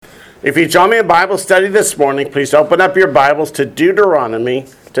If you join me in Bible study this morning, please open up your Bibles to Deuteronomy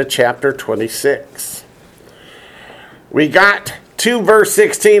to chapter 26. We got to verse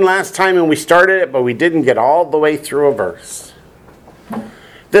 16 last time and we started it, but we didn't get all the way through a verse.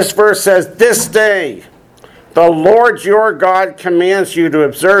 This verse says, "This day the Lord your God commands you to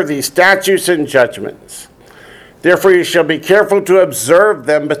observe these statutes and judgments. Therefore you shall be careful to observe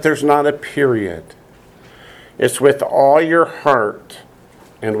them," but there's not a period. It's with all your heart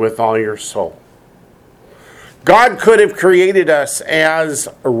and with all your soul. God could have created us as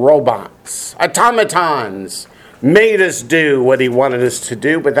robots, automatons, made us do what he wanted us to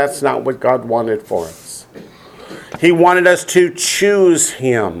do, but that's not what God wanted for us. He wanted us to choose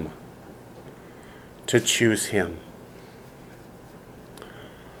him. To choose him.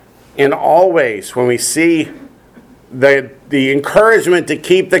 And always, when we see the encouragement to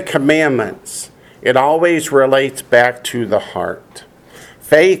keep the commandments, it always relates back to the heart.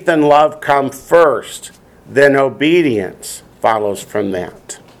 Faith and love come first, then obedience follows from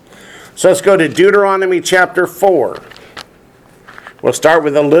that. So let's go to Deuteronomy chapter 4. We'll start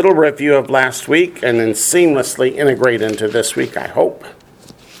with a little review of last week and then seamlessly integrate into this week, I hope.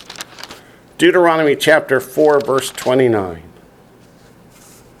 Deuteronomy chapter 4, verse 29.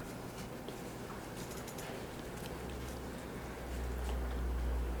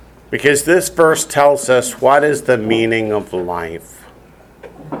 Because this verse tells us what is the meaning of life.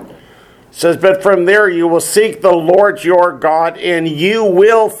 It says, "But from there you will seek the Lord your God, and you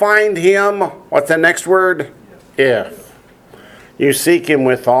will find him." What's the next word? If. You seek him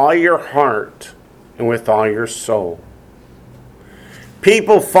with all your heart and with all your soul.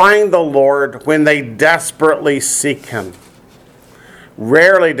 People find the Lord when they desperately seek him.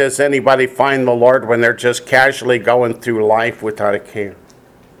 Rarely does anybody find the Lord when they're just casually going through life without a care.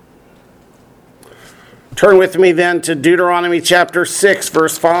 Turn with me then to Deuteronomy chapter 6,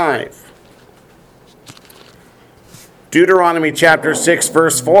 verse 5. Deuteronomy chapter 6,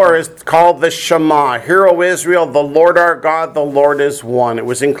 verse 4 is called the Shema. "Hear, O Israel, the Lord our God, the Lord is one." It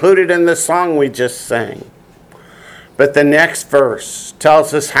was included in the song we just sang. But the next verse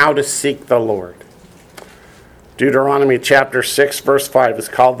tells us how to seek the Lord. Deuteronomy chapter 6, verse 5 is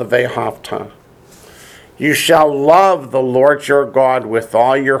called the Ve'ahavta. "You shall love the Lord your God with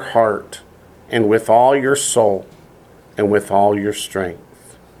all your heart and with all your soul and with all your strength."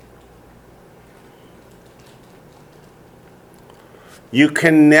 You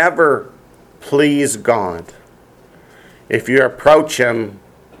can never please God if you approach him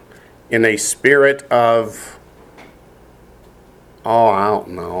in a spirit of, I don't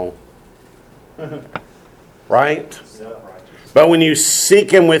know. Right? But when you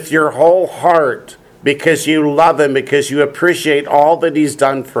seek him with your whole heart, because you love him, because you appreciate all that he's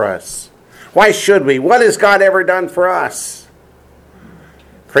done for us. Why should we? What has God ever done for us?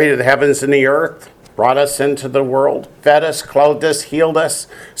 Created the heavens and the earth, brought us into the world, fed us, clothed us, healed us,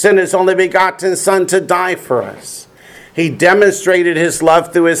 sent his only begotten Son to die for us. He demonstrated his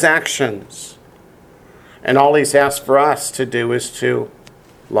love through his actions. And all he's asked for us to do is to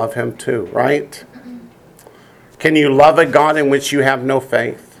love him too, right? Can you love a God in which you have no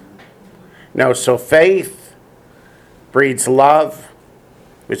faith? No, so faith breeds love,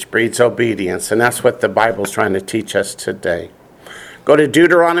 which breeds obedience. And that's what the Bible's trying to teach us today. Go to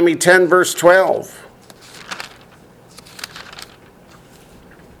Deuteronomy 10, verse 12.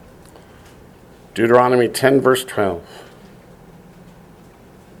 Deuteronomy 10, verse 12.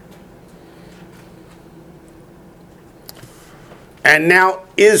 "And now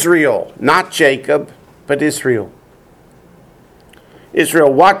Israel," not Jacob, but Israel.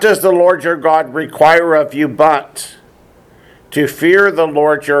 "Israel, what does the Lord your God require of you but to fear the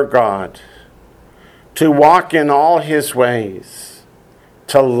Lord your God, to walk in all his ways,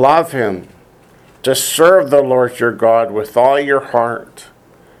 to love him, to serve the Lord your God with all your heart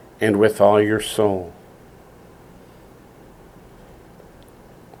and with all your soul,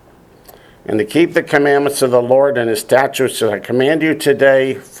 and to keep the commandments of the Lord and his statutes that I command you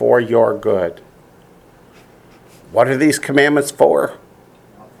today for your good." What are these commandments for?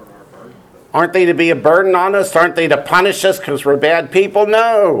 Aren't they to be a burden on us? Aren't they to punish us because we're bad people?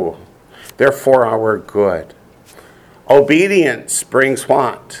 No. They're for our good. Obedience brings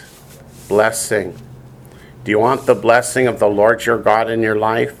what? Blessing. Do you want the blessing of the Lord your God in your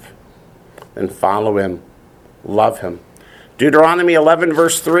life? Then follow him. Love him. Deuteronomy 11,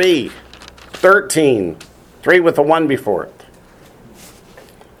 verse 3. 13. 3 with a 1 before it.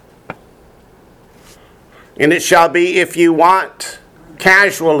 "And it shall be if you want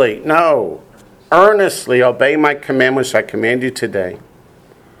casually, no, earnestly obey my commandments I command you today."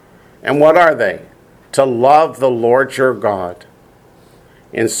 And what are they? To love the Lord your God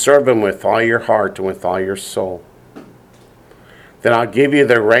and serve him with all your heart and with all your soul. Then I'll give you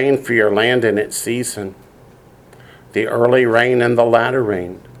the rain for your land in its season, the early rain and the latter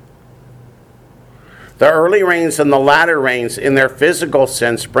rain. The early rains and the latter rains, in their physical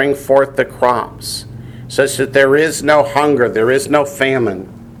sense, bring forth the crops, such that there is no hunger, there is no famine.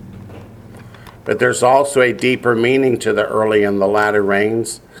 But there's also a deeper meaning to the early and the latter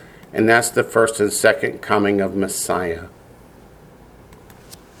rains, and that's the first and second coming of Messiah.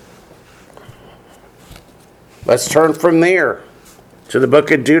 Let's turn from there to the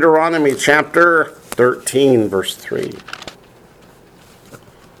book of Deuteronomy, chapter 13, verse 3.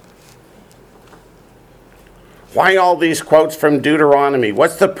 Why all these quotes from Deuteronomy?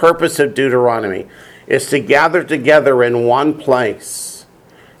 What's the purpose of Deuteronomy? It's to gather together in one place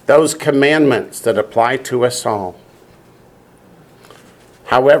those commandments that apply to us all,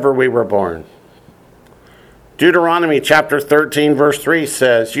 however we were born. Deuteronomy chapter 13, verse 3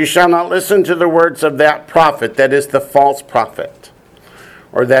 says, "You shall not listen to the words of that prophet," that is the false prophet,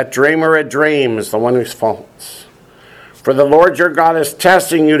 "or that dreamer of dreams," the one who's false. "For the Lord your God is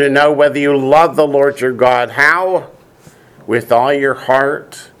testing you to know whether you love the Lord your God." How? With all your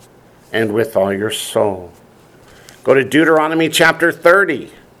heart and with all your soul. Go to Deuteronomy chapter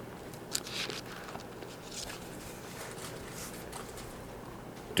 30.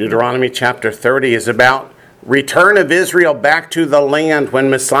 Deuteronomy chapter 30 is about return of Israel back to the land when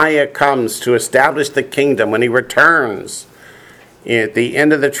Messiah comes to establish the kingdom, when he returns at the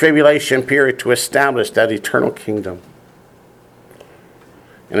end of the tribulation period to establish that eternal kingdom.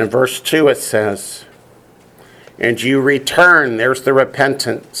 And in verse 2 it says, "And you return," there's the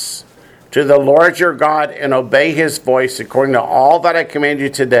repentance, "to the Lord your God and obey his voice according to all that I command you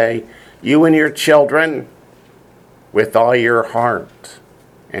today, you and your children, with all your heart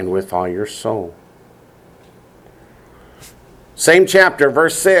and with all your soul." Same chapter,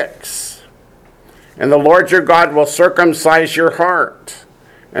 verse 6. "And the Lord your God will circumcise your heart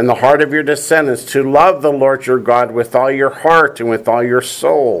and the heart of your descendants to love the Lord your God with all your heart and with all your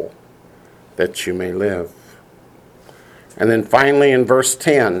soul, that you may live." And then finally in verse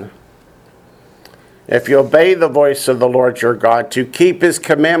 10, "If you obey the voice of the Lord your God to keep his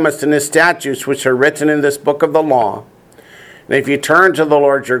commandments and his statutes which are written in this book of the law, and if you turn to the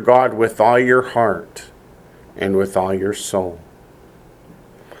Lord your God with all your heart and with all your soul."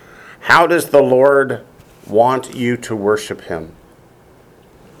 How does the Lord want you to worship him?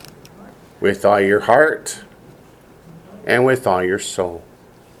 With all your heart and with all your soul.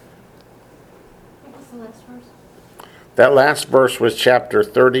 What was the last verse? That last verse was chapter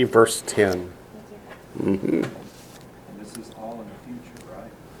 30, verse 10. Mm-hmm. And this is all in the future,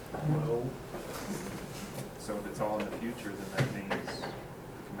 right? No. So if it's all in the future, then that means the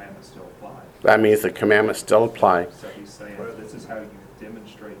commandments still apply. That means the commandments still apply. So he's saying this is how you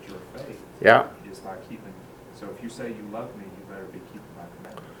demonstrate your faith. Yeah. Is by keeping. So if you say you love me, you better be keeping my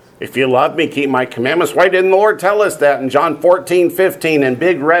commandments. If you love me, keep my commandments. Why didn't the Lord tell us that in John 14:15 in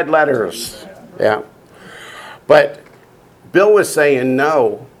big red letters? Yeah. But Bill was saying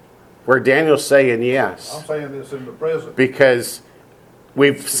no, where Daniel's saying yes. I'm saying this in the present. Because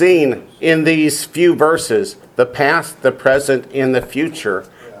we've seen in these few verses, the past, the present, and the future,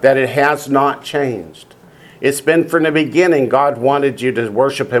 that it has not changed. It's been from the beginning. God wanted you to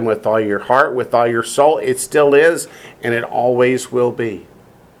worship him with all your heart, with all your soul. It still is, and it always will be.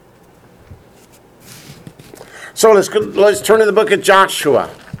 So let's turn to the book of Joshua.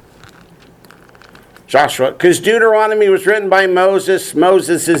 Joshua, because Deuteronomy was written by Moses.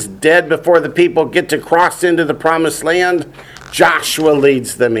 Moses is dead before the people get to cross into the promised land. Joshua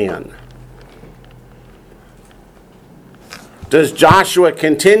leads them in. Does Joshua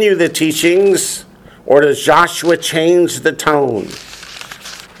continue the teachings, or does Joshua change the tone?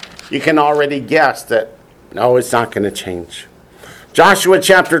 You can already guess that, no, it's not going to change. Joshua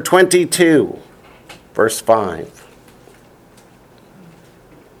chapter 22, verse 5.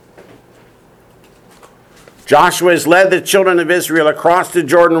 Joshua has led the children of Israel across the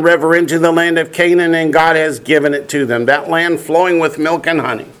Jordan River into the land of Canaan, and God has given it to them, that land flowing with milk and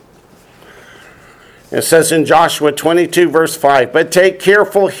honey. It says in Joshua 22, verse 5, "But take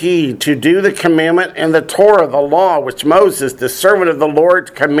careful heed to do the commandment and the Torah, the law, which Moses, the servant of the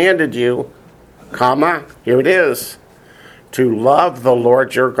Lord, commanded you, comma, here it is, to love the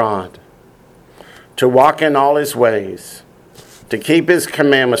Lord your God, to walk in all his ways, to keep his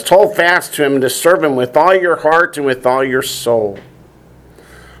commandments, to hold fast to him, and to serve him with all your heart and with all your soul."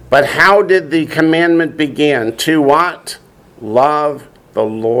 But how did the commandment begin? To what? Love the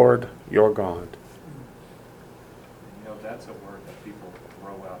Lord your God. You know, that's a word that people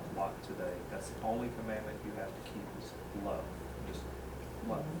throw out a lot today. That's the only commandment you have to keep is love. Just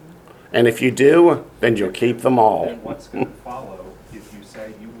And if you do, then you'll keep them all. And what's going to follow if you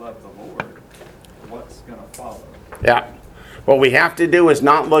say you love the Lord? What's going to follow? Yeah. What we have to do is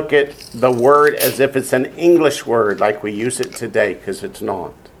not look at the word as if it's an English word like we use it today, because it's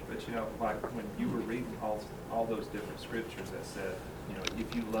not. But you know, like when you were reading all those different scriptures that said, you know,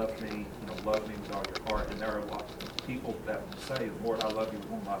 if you love me, you know, love me with all your heart. And there are lots of people that will say, Lord, I love you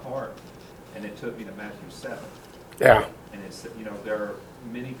with all my heart. And it took me to Matthew 7. Yeah. And it's, you know, there are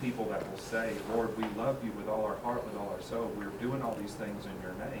many people that will say, Lord, we love you with all our heart, with all our soul. We're doing all these things in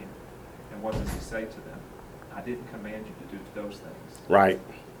your name. And what does he say to them? I didn't command you to do those things. Right.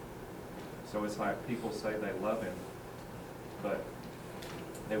 So it's like people say they love him, but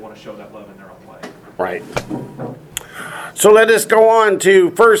they want to show that love in their own way. Right. So let us go on to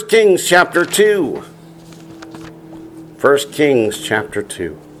 1 Kings chapter 2. 1 Kings chapter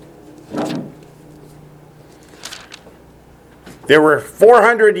 2. There were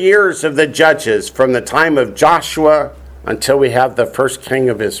 400 years of the judges from the time of Joshua until we have the first king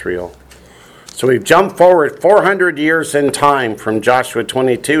of Israel. So we've jumped forward 400 years in time from Joshua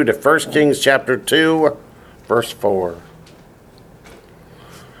 22 to 1 Kings chapter 2, verse 4.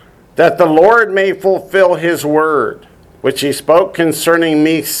 That the Lord may fulfill his word, which he spoke concerning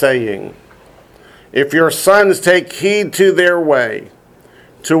me, saying, if your sons take heed to their way,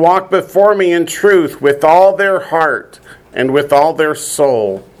 to walk before me in truth with all their heart and with all their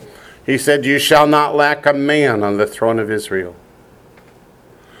soul, he said, you shall not lack a man on the throne of Israel.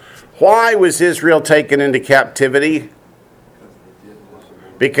 Why was Israel taken into captivity?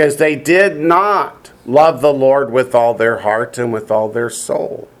 Because they did not love the Lord with all their heart and with all their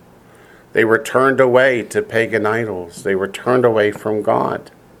soul. They were turned away to pagan idols. They were turned away from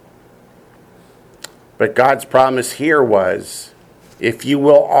God. But God's promise here was, if you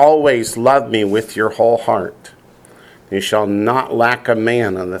will always love me with your whole heart, you shall not lack a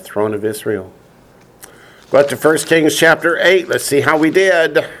man on the throne of Israel. Go up to 1 Kings chapter 8. Let's see how we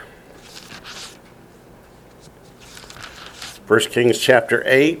did. 1 Kings chapter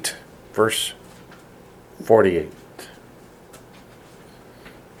 8, verse 48.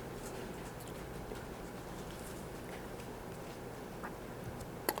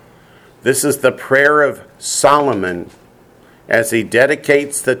 This is the prayer of Solomon as he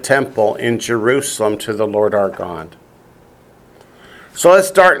dedicates the temple in Jerusalem to the Lord our God. So let's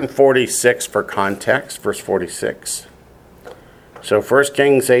start in 46 for context, verse 46. So 1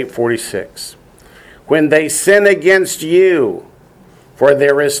 Kings 8:46. When they sin against you, for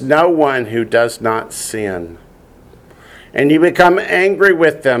there is no one who does not sin, and you become angry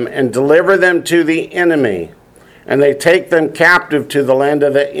with them and deliver them to the enemy, and they take them captive to the land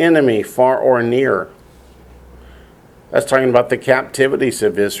of the enemy, far or near. That's talking about the captivities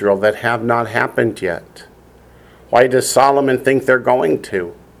of Israel that have not happened yet. Why does Solomon think they're going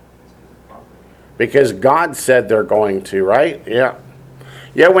to? Because God said they're going to, right? Yeah.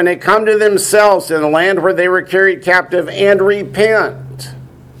 Yet when they come to themselves in the land where they were carried captive and repent.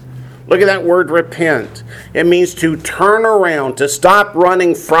 Look at that word repent. It means to turn around, to stop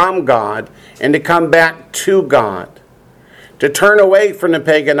running from God and to come back to God. To turn away from the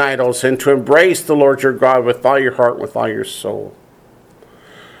pagan idols and to embrace the Lord your God with all your heart, with all your soul.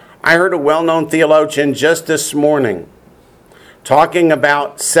 I heard a well-known theologian just this morning talking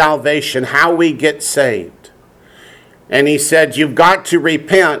about salvation, how we get saved. And he said, you've got to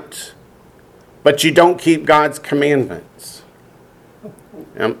repent, but you don't keep God's commandments.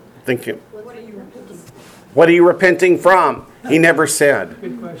 I'm thinking, what are you repenting from? He never said.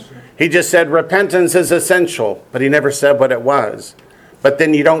 Good question. He just said repentance is essential, but he never said what it was. But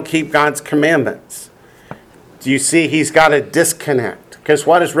then you don't keep God's commandments. Do you see he's got a disconnect? Because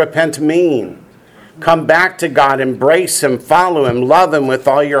what does repent mean? Come back to God, embrace him, follow him, love him with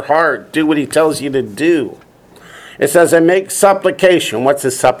all your heart. Do what he tells you to do. It says, and make supplication. What's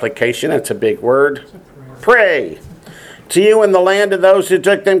a supplication? It's a big word. Pray. To you in the land of those who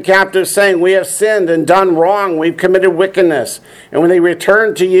took them captive, saying, we have sinned and done wrong. We've committed wickedness. And when they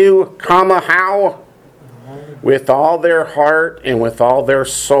return to you, how? With all their heart and with all their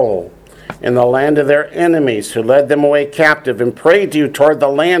soul. In the land of their enemies who led them away captive and prayed to you toward the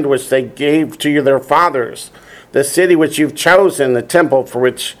land which they gave to you their fathers, the city which you've chosen, the temple for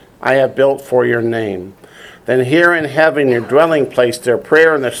which I have built for your name. Then hear in heaven your dwelling place their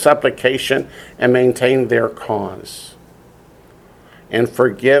prayer and their supplication and maintain their cause. And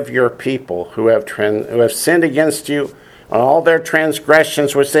forgive your people who have sinned against you on all their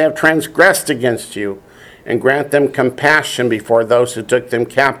transgressions which they have transgressed against you, and grant them compassion before those who took them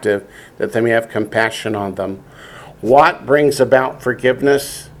captive, that they may have compassion on them. What brings about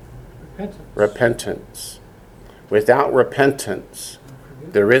forgiveness? Repentance. Without repentance,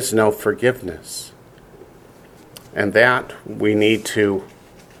 there is no forgiveness. And that we need to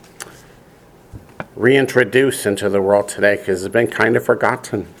reintroduce into the world today because it's been kind of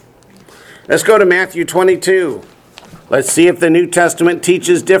forgotten. Let's go to Matthew 22. Let's see if the New Testament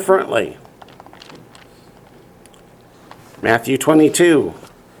teaches differently. Matthew 22,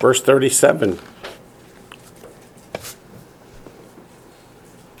 verse 37.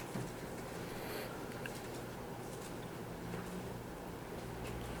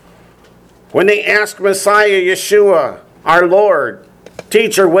 When they asked Messiah, Yeshua, our Lord,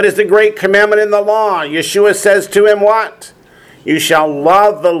 Teacher, what is the great commandment in the law? Yeshua says to him what? You shall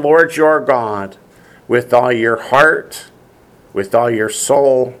love the Lord your God with all your heart, with all your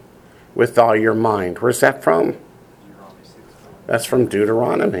soul, with all your mind. Where's that from? That's from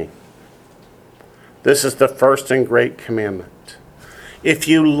Deuteronomy. This is the first and great commandment. If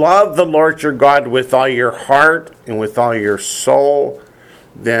you love the Lord your God with all your heart and with all your soul,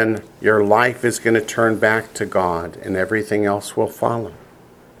 then your life is going to turn back to God and everything else will follow.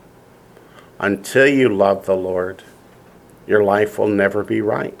 Until you love the Lord, your life will never be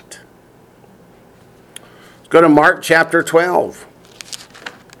right. Let's go to Mark chapter 12.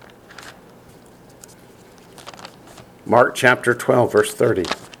 Mark chapter 12, verse 30.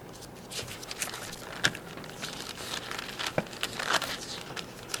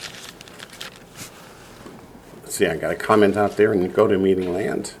 See, I got a comment out there and go to meeting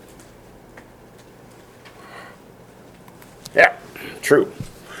land. Yeah, true.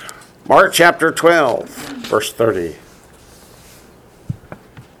 Mark chapter 12, verse 30.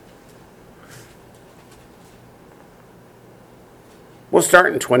 We'll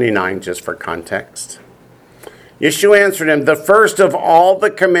start in 29 just for context. Yeshua answered him, the first of all the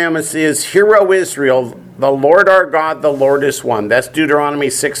commandments is, Hear, O Israel, the Lord our God, the Lord is one. That's Deuteronomy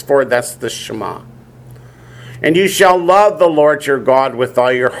 6:4. That's the Shema. And you shall love the Lord your God with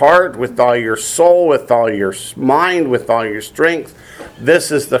all your heart, with all your soul, with all your mind, with all your strength.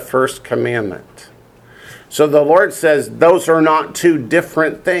 This is the first commandment. So the Lord says those are not two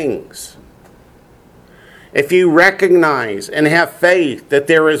different things. If you recognize and have faith that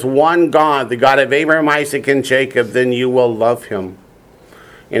there is one God, the God of Abraham, Isaac, and Jacob, then you will love him.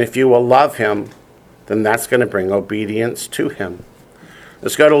 And if you will love him, then that's going to bring obedience to him.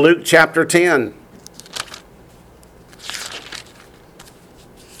 Let's go to Luke chapter 10.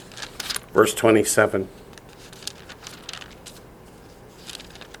 Verse 27.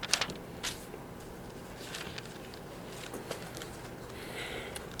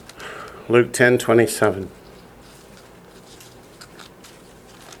 Luke 10:27.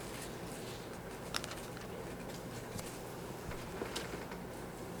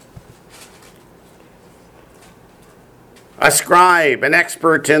 A scribe, an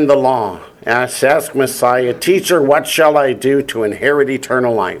expert in the law, asked Messiah, Teacher, what shall I do to inherit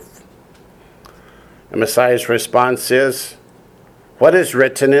eternal life? And Messiah's response is, what is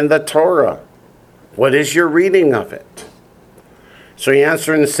written in the Torah? What is your reading of it? So he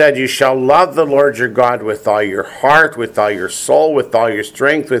answered and said, You shall love the Lord your God with all your heart, with all your soul, with all your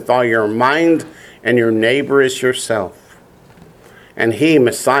strength, with all your mind, and your neighbor as yourself. And he,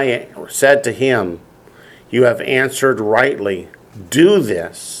 Messiah, said to him, You have answered rightly. Do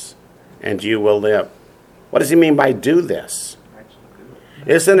this, and you will live. What does he mean by do this?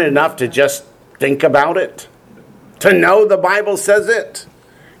 Isn't it enough to just think about it? To know the Bible says it?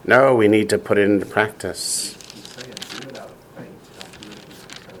 No, we need to put it into practice.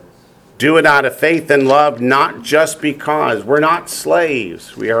 Do it out of faith and love, not just because. We're not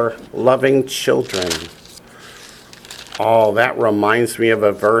slaves. We are loving children. Oh, that reminds me of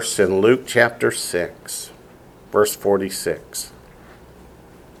a verse in Luke chapter 6, verse 46.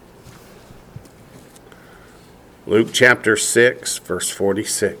 Luke chapter 6, verse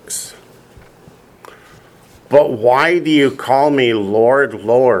 46. But why do you call me Lord,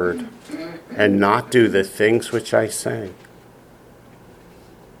 Lord, and not do the things which I say?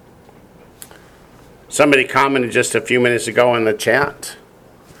 Somebody commented just a few minutes ago in the chat,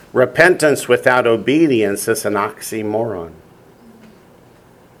 repentance without obedience is an oxymoron.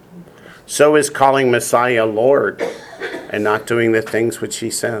 So is calling Messiah Lord and not doing the things which he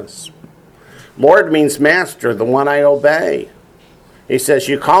says. Lord means master, the one I obey. He says,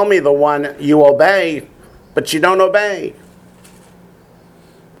 you call me the one you obey, but you don't obey.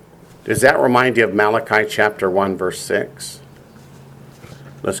 Does that remind you of Malachi chapter 1, verse 6?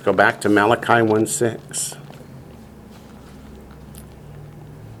 Let's go back to Malachi 1:6.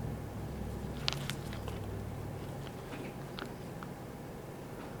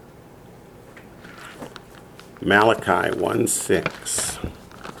 Malachi 1:6.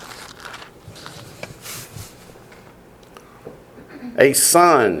 A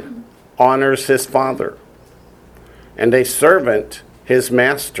son honors his father, and a servant his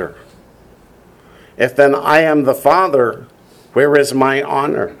master. If then I am the father, where is my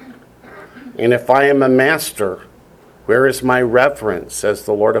honor? And if I am a master, where is my reverence, says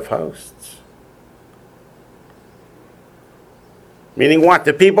the Lord of hosts? Meaning what?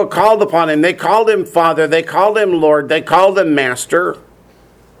 The people called upon him. They called him Father. They called him Lord. They called him Master.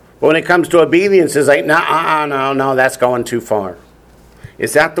 But when it comes to obedience, it's like, no, that's going too far.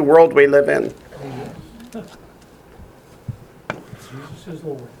 Is that the world we live in? Jesus is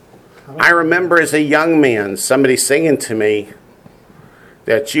Lord. I remember as a young man, somebody saying to me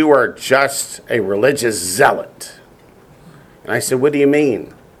that you are just a religious zealot. And I said, what do you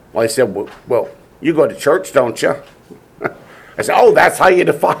mean? Well, he said, well, you go to church, don't you? I said, oh, that's how you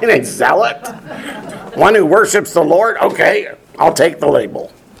define a zealot? One who worships the Lord? Okay, I'll take the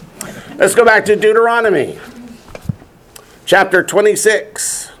label. Let's go back to Deuteronomy, chapter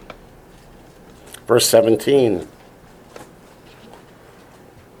 26, verse 17.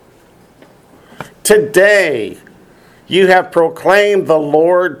 Today you have proclaimed the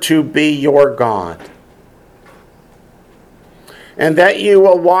Lord to be your God, and that you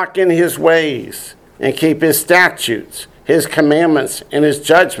will walk in his ways and keep his statutes, his commandments, and his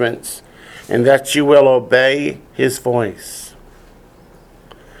judgments, and that you will obey his voice.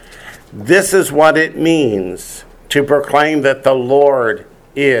 This is what it means to proclaim that the Lord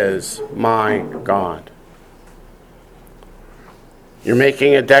is my God. You're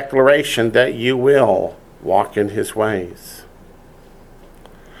making a declaration that you will walk in his ways.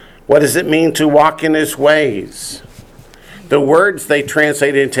 What does it mean to walk in his ways? The words they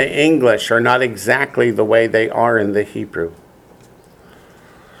translate into English are not exactly the way they are in the Hebrew.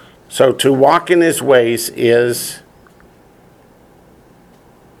 So to walk in his ways is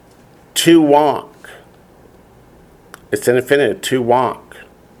to walk. It's an infinitive, to walk.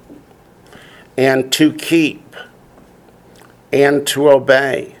 And to keep. And to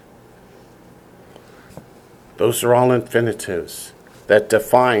obey. Those are all infinitives that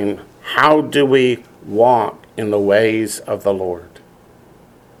define how do we walk in the ways of the Lord.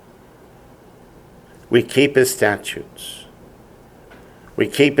 We keep his statutes. We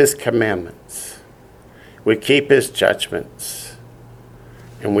keep his commandments. We keep his judgments.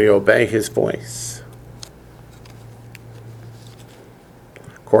 And we obey his voice.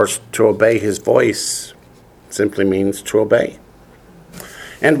 Of course, to obey his voice simply means to obey.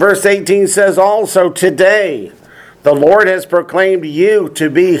 And verse 18 says also, today the Lord has proclaimed you to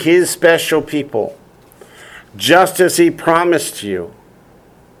be his special people, just as he promised you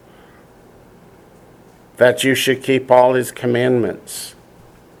that you should keep all his commandments.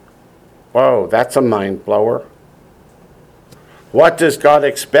 Whoa, that's a mind blower. What does God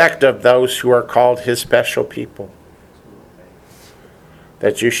expect of those who are called his special people?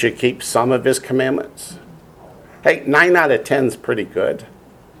 That you should keep some of his commandments. Hey, 9 out of 10 is pretty good.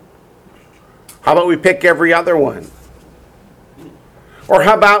 How about we pick every other one? Or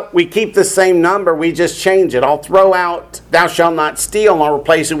how about we keep the same number, we just change it. I'll throw out thou shalt not steal and I'll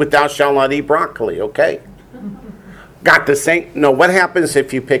replace it with thou shalt not eat broccoli, okay? Got the same. No, what happens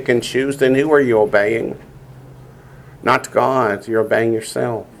if you pick and choose? Then who are you obeying? Not God. You're obeying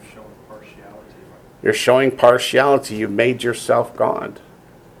yourself. You're showing partiality. You're showing partiality. You've made yourself God.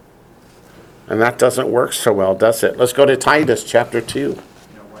 And that doesn't work so well, does it? Let's go to Titus chapter 2. You know,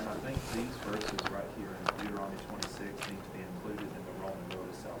 when I think these verses right here in Deuteronomy 26 need to be included in the Roman road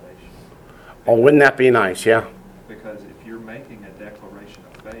of salvation. Oh, wouldn't that be nice? Yeah. Because if you're making a declaration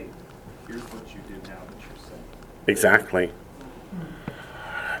of faith, here's what you do now that you're saved. Exactly.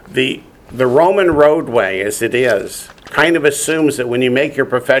 The Roman roadway, as it is, kind of assumes that when you make your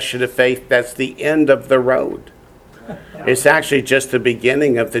profession of faith, that's the end of the road. It's actually just the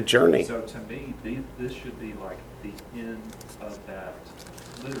beginning of the journey. So to me, this should be like the end of that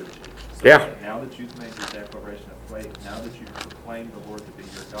liturgy. So Yeah. that now that you've made your declaration of faith, now that you've proclaimed the Lord to be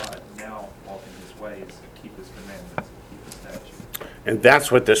your God, now walk in his ways, keep his commandments, keep his statutes. And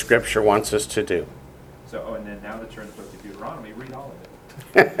that's what the scripture wants us to do. So, and then now that you're in the book of Deuteronomy, read all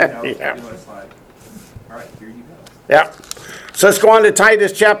of it. Yeah. It's like, all right, here you go. Yeah. So let's go on to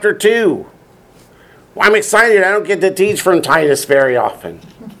Titus chapter 2. Well, I'm excited. I don't get to teach from Titus very often.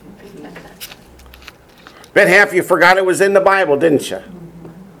 Bet half you forgot it was in the Bible, didn't you?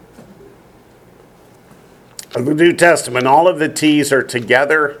 In the New Testament, all of the T's are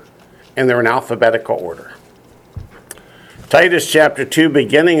together and they're in alphabetical order. Titus chapter 2,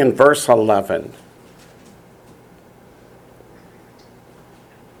 beginning in verse 11.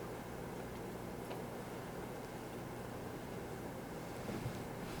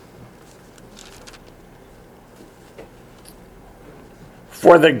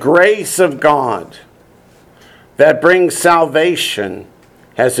 For the grace of God that brings salvation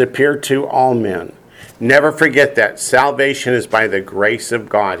has appeared to all men. Never forget that. Salvation is by the grace of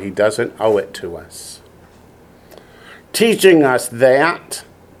God. He doesn't owe it to us. Teaching us that,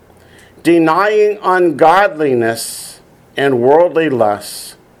 denying ungodliness and worldly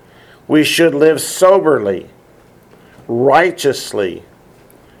lusts, we should live soberly, righteously,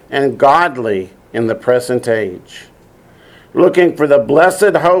 and godly in the present age, looking for the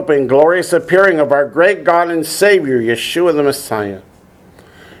blessed hope and glorious appearing of our great God and Savior, Yeshua the Messiah,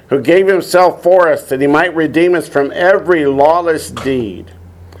 who gave himself for us that he might redeem us from every lawless deed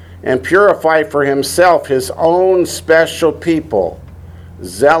and purify for himself his own special people,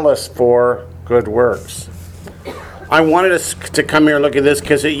 zealous for good works. I wanted us to come here and look at this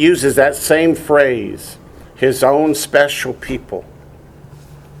because it uses that same phrase, his own special people.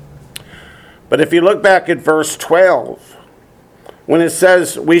 But if you look back at verse 12, when it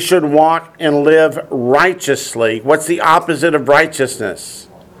says we should walk and live righteously, what's the opposite of righteousness?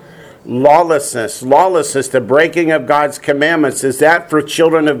 Lawlessness. Lawlessness, the breaking of God's commandments. Is that for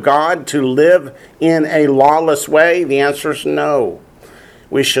children of God to live in a lawless way? The answer is no.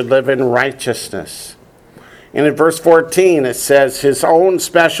 We should live in righteousness. And in verse 14 it says, his own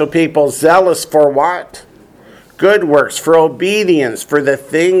special people, zealous for what? Good works, for obedience, for the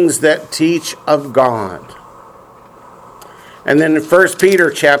things that teach of God. And then in 1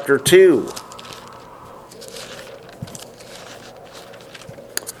 Peter chapter 2.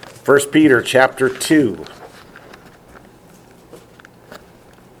 1 Peter chapter 2.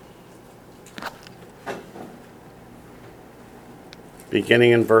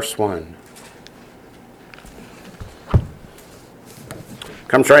 Beginning in verse 1.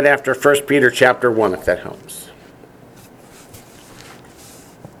 Comes right after 1 Peter chapter 1, if that helps.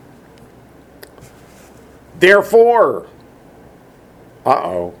 Therefore,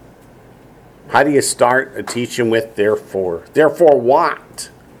 how do you start a teaching with therefore? Therefore what?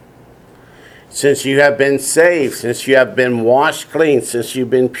 Since you have been saved, since you have been washed clean, since you've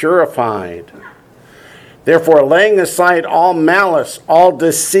been purified. Therefore, laying aside all malice, all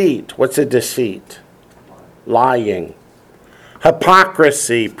deceit. What's a deceit? Lying.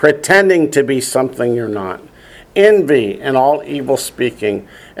 Hypocrisy, pretending to be something you're not. Envy and all evil speaking.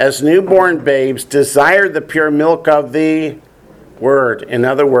 As newborn babes, desire the pure milk of the word. In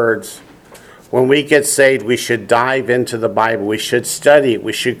other words, when we get saved, we should dive into the Bible. We should study it.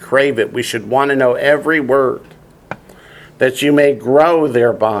 We should crave it. We should want to know every word, that you may grow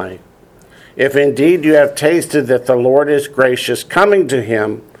thereby. If indeed you have tasted that the Lord is gracious, coming to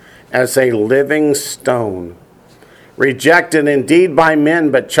him as a living stone, rejected indeed by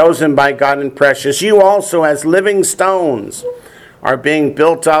men, but chosen by God and precious, you also as living stones are being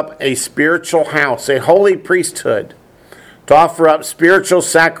built up a spiritual house, a holy priesthood, to offer up spiritual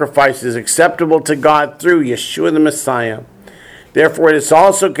sacrifices acceptable to God through Yeshua the Messiah. Therefore it is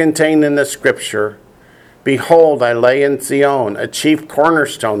also contained in the scripture, behold, I lay in Zion a chief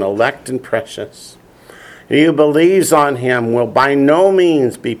cornerstone, elect and precious. He who believes on him will by no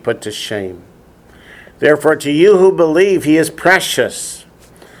means be put to shame. Therefore to you who believe, he is precious.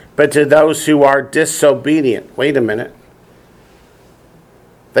 But to those who are disobedient, wait a minute.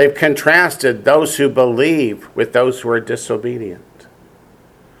 They've contrasted those who believe with those who are disobedient.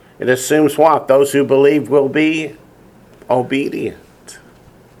 It assumes what? Those who believe will be obedient.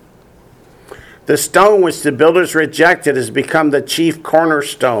 The stone which the builders rejected has become the chief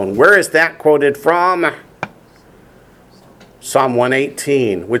cornerstone. Where is that quoted from? Psalm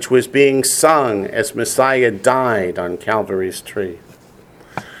 118, which was being sung as Messiah died on Calvary's tree.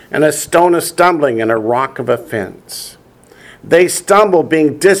 And a stone of stumbling and a rock of offense. They stumble,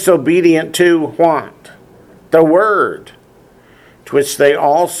 being disobedient to what? The word, to which they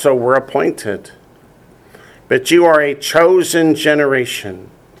also were appointed. But you are a chosen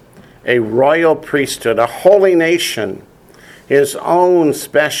generation, a royal priesthood, a holy nation, his own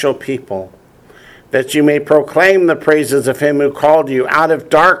special people, that you may proclaim the praises of him who called you out of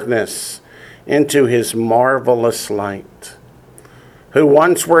darkness into his marvelous light, who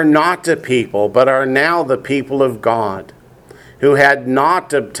once were not a people, but are now the people of God, who had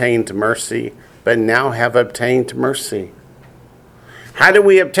not obtained mercy, but now have obtained mercy. How do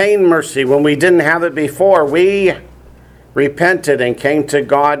we obtain mercy when we didn't have it before? We repented and came to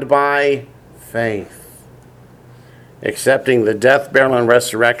God by faith, accepting the death, burial, and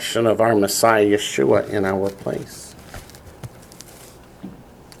resurrection of our Messiah, Yeshua, in our place.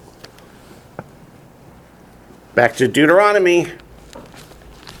 Back to Deuteronomy,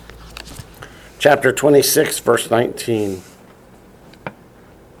 chapter 26, verse 19.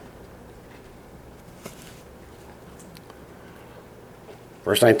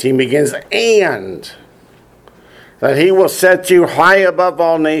 Verse 19 begins, and that he will set you high above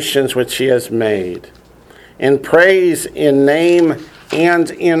all nations which he has made, in praise, in name,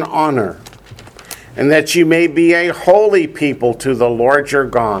 and in honor, and that you may be a holy people to the Lord your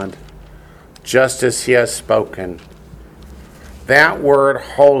God, just as he has spoken. That word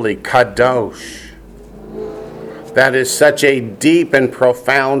holy, kadosh, that is such a deep and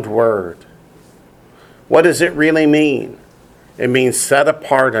profound word. What does it really mean? It means set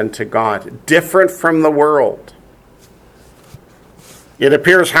apart unto God, different from the world. It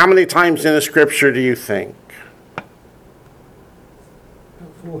appears how many times in the scripture do you think?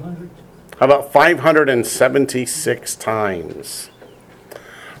 400. How about 576 times?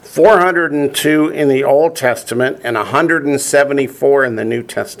 402 in the Old Testament and 174 in the New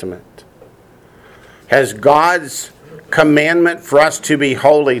Testament. Has God's commandment for us to be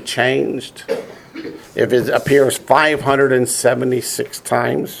holy changed? If it appears 576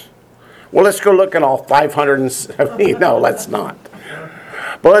 times? Well, let's go look at all 570. No, let's not.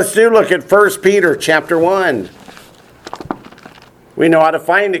 But let's look at 1 Peter chapter 1. We know how to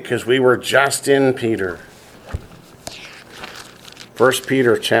find it because we were just in Peter. 1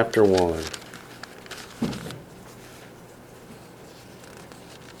 Peter chapter 1.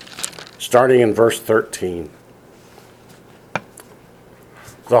 Starting in verse 13.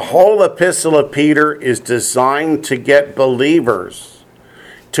 The whole epistle of Peter is designed to get believers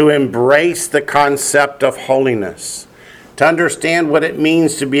to embrace the concept of holiness, to understand what it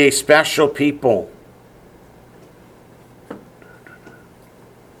means to be a special people.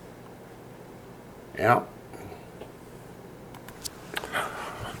 Yeah.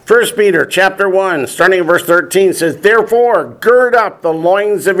 1 Peter chapter 1, starting in verse 13, says, therefore, gird up the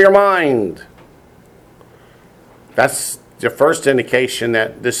loins of your mind. That's the first indication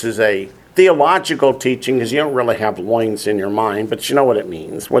that this is a theological teaching, because you don't really have loins in your mind, but you know what it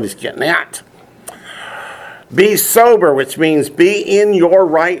means, what he's getting at. Be sober, which means be in your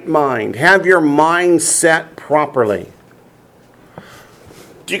right mind. Have your mind set properly.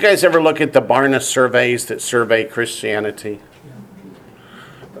 Do you guys ever look at the Barna surveys that survey Christianity?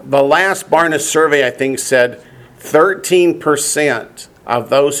 The last Barna survey, I think, said 13% of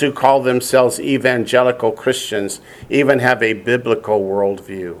those who call themselves evangelical Christians even have a biblical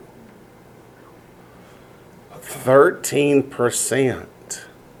worldview. 13%.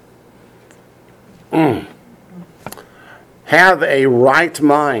 Have a right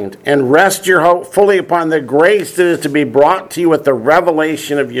mind and rest your hope fully upon the grace that is to be brought to you with the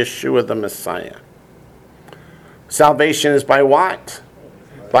revelation of Yeshua the Messiah. Salvation is by what?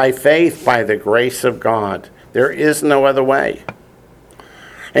 By faith, by the grace of God. There is no other way.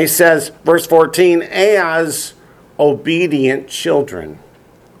 And he says, verse 14, as obedient children.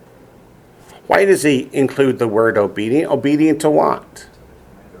 Why does he include the word obedient? Obedient to what?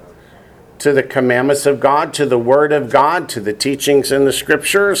 To the commandments of God, to the word of God, to the teachings in the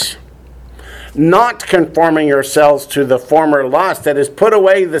scriptures. Not conforming yourselves to the former lust, that is, put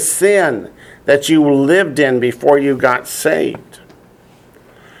away the sin that you lived in before you got saved.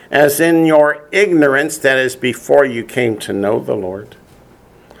 As in your ignorance, that is, before you came to know the Lord.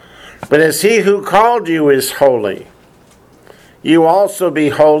 But as he who called you is holy, you also be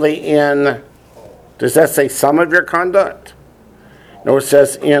holy in, does that say some of your conduct? No, it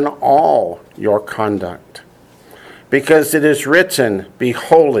says in all your conduct. Because it is written, be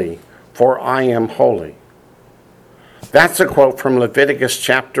holy, for I am holy. That's a quote from Leviticus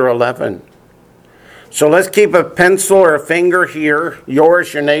chapter 11. So let's keep a pencil or a finger here,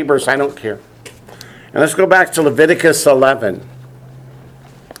 yours, your neighbor's, I don't care. And let's go back to Leviticus 11,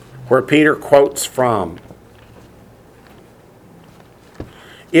 where Peter quotes from.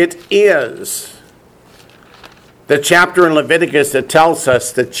 It is the chapter in Leviticus that tells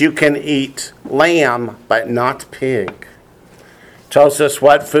us that you can eat lamb, but not pig. Tells us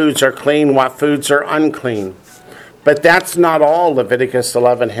what foods are clean, what foods are unclean. But that's not all Leviticus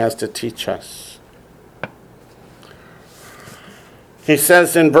 11 has to teach us. He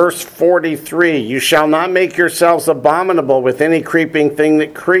says in verse 43, you shall not make yourselves abominable with any creeping thing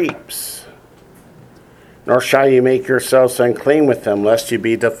that creeps, nor shall you make yourselves unclean with them, lest you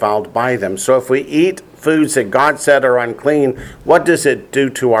be defiled by them. So if we eat foods that God said are unclean, what does it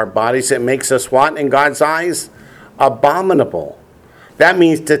do to our bodies? It makes us what in God's eyes? Abominable. That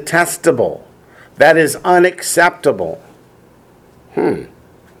means detestable. That is unacceptable. Then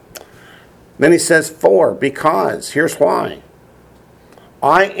he says, because. Here's why.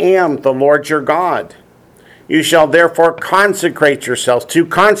 I am the Lord your God. You shall therefore consecrate yourselves. To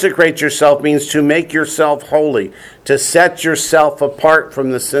consecrate yourself means to make yourself holy, to set yourself apart from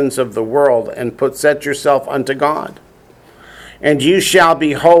the sins of the world and set yourself unto God. And you shall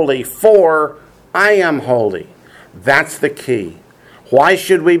be holy, for I am holy. That's the key. Why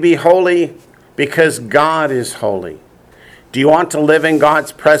should we be holy? Because God is holy. Do you want to live in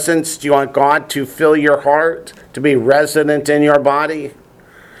God's presence? Do you want God to fill your heart, to be resident in your body?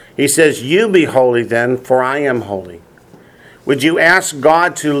 He says, you be holy then, for I am holy. Would you ask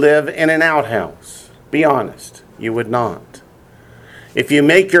God to live in an outhouse? Be honest, you would not. If you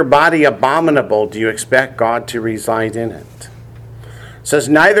make your body abominable, do you expect God to reside in it? It says,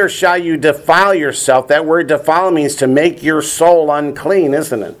 neither shall you defile yourself. That word defile means to make your soul unclean,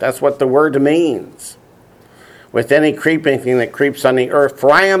 isn't it? That's what the word means. With any creeping thing that creeps on the earth.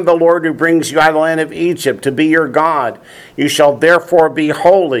 For I am the Lord who brings you out of the land of Egypt to be your God. You shall therefore be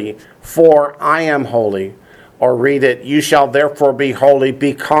holy, for I am holy. Or read it, you shall therefore be holy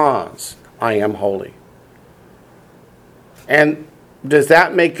because I am holy. And does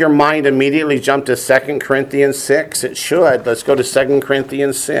that make your mind immediately jump to 2 Corinthians 6? It should. Let's go to 2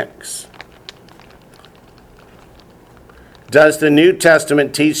 Corinthians 6. Does the New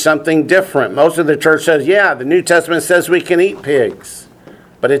Testament teach something different? Most of the church says, yeah, the New Testament says we can eat pigs.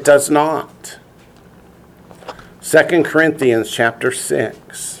 But it does not. 2 Corinthians chapter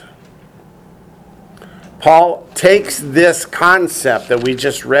 6. Paul takes this concept that we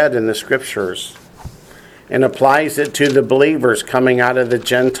just read in the scriptures and applies it to the believers coming out of the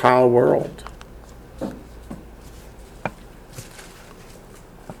Gentile world.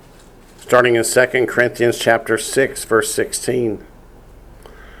 Starting in 2 Corinthians chapter 6, verse 16.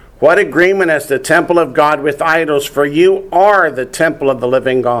 What agreement has the temple of God with idols? For you are the temple of the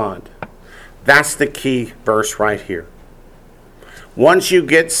living God. That's the key verse right here. Once you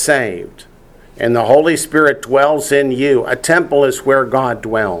get saved and the Holy Spirit dwells in you, a temple is where God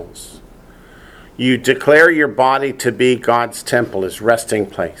dwells. You declare your body to be God's temple, his resting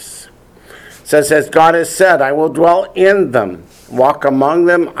place. It says, as God has said, I will dwell in them, walk among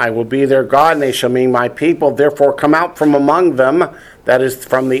them, I will be their God, and they shall be my people. Therefore come out from among them, that is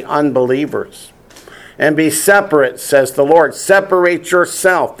from the unbelievers, and be separate, says the Lord. Separate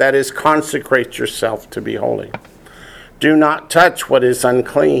yourself, that is consecrate yourself to be holy. Do not touch what is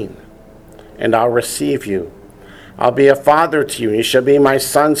unclean, and I'll receive you. I'll be a father to you, and you shall be my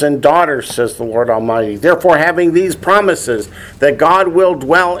sons and daughters, says the Lord Almighty. Therefore, having these promises that God will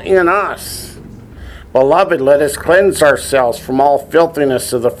dwell in us, beloved, let us cleanse ourselves from all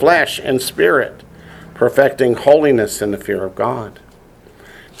filthiness of the flesh and spirit, perfecting holiness in the fear of God.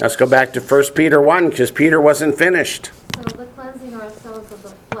 Let's go back to 1 Peter 1, because Peter wasn't finished. So the cleansing ourselves of the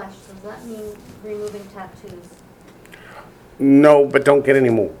flesh, does that mean removing tattoos? No, but don't get any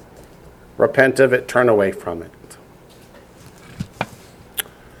more. Repent of it, turn away from it.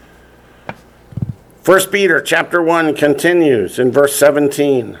 1 Peter chapter 1 continues in verse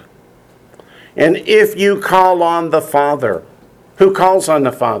 17. And if you call on the Father, who calls on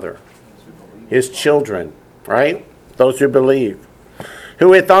the Father? His children, right? Those who believe. Who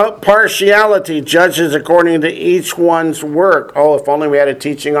without partiality judges according to each one's work. Oh, if only we had a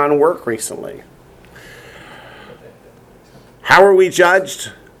teaching on work recently. How are we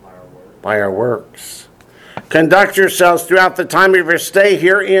judged? By our works. Conduct yourselves throughout the time of your stay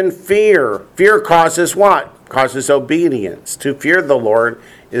here in fear. Fear causes what? Causes obedience. To fear the Lord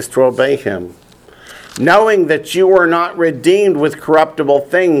is to obey him. Knowing that you are not redeemed with corruptible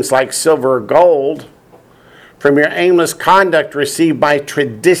things like silver or gold from your aimless conduct received by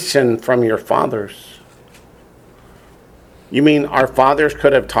tradition from your fathers. You mean our fathers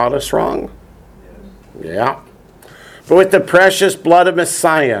could have taught us wrong? Yeah. But with the precious blood of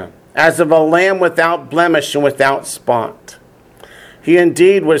Messiah, as of a lamb without blemish and without spot. He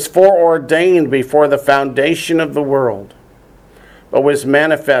indeed was foreordained before the foundation of the world, but was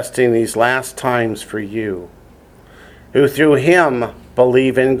manifesting these last times for you, who through him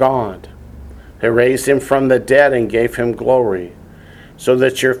believe in God, who raised him from the dead and gave him glory, so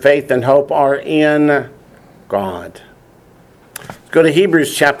that your faith and hope are in God. Let's go to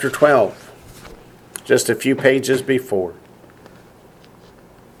Hebrews chapter 12, just a few pages before.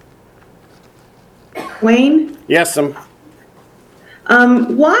 Wayne? Yes,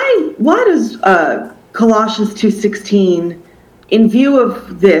 Why does Colossians 2:16, in view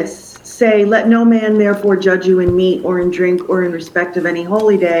of this, say, let no man therefore judge you in meat or in drink or in respect of any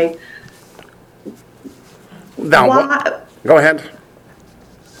holy day? Now, go ahead.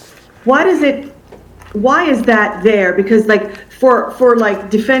 Why is that there? Because for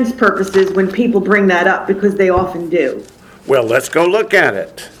defense purposes, when people bring that up, because they often do. Well, let's go look at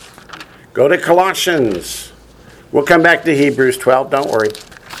it. Go to Colossians. We'll come back to Hebrews 12, don't worry.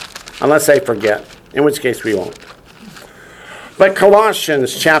 Unless I forget, in which case we won't. But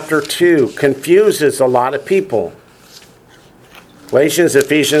Colossians chapter 2 confuses a lot of people. Galatians,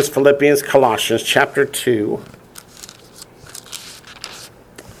 Ephesians, Philippians, Colossians, chapter 2.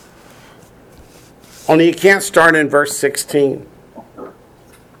 Only you can't start in verse 16.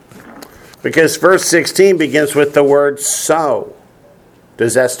 Because verse 16 begins with the word so.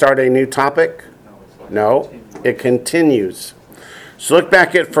 Does that start a new topic? No, it continues. So look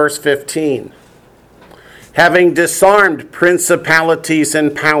back at verse 15. Having disarmed principalities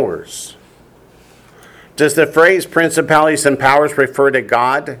and powers. Does the phrase principalities and powers refer to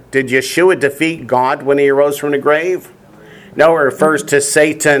God? Did Yeshua defeat God when he arose from the grave? No, it refers to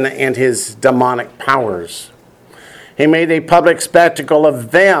Satan and his demonic powers. He made a public spectacle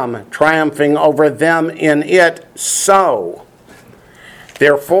of them, triumphing over them in it. So,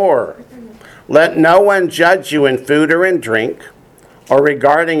 therefore, let no one judge you in food or in drink, or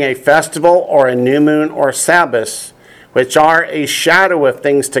regarding a festival or a new moon or Sabbath, which are a shadow of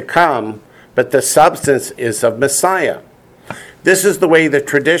things to come, but the substance is of Messiah. This is the way the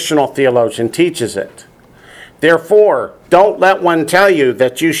traditional theologian teaches it. Therefore, don't let one tell you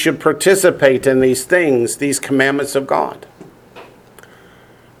that you should participate in these things, these commandments of God.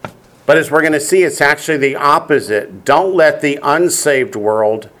 But as we're going to see, it's actually the opposite. Don't let the unsaved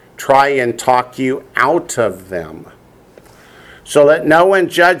world try and talk you out of them. So let no one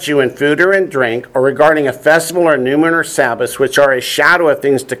judge you in food or in drink, or regarding a festival or new moon or Sabbath, which are a shadow of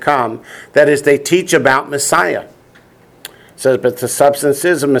things to come. That is, they teach about Messiah. It says, but the substance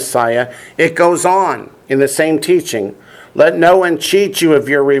is of Messiah. It goes on in the same teaching. Let no one cheat you of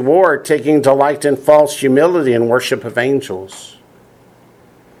your reward, taking delight in false humility and worship of angels.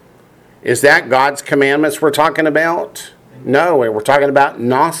 Is that God's commandments we're talking about? No, we're talking about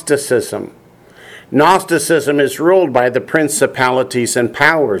Gnosticism. Gnosticism is ruled by the principalities and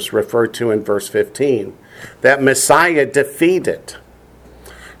powers referred to in verse 15, that Messiah defeated.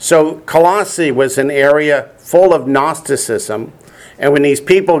 So Colossae was an area full of Gnosticism, and when these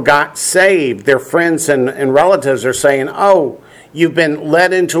people got saved, their friends and relatives are saying, oh, you've been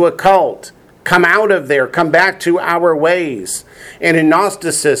led into a cult. Come out of there. Come back to our ways. And in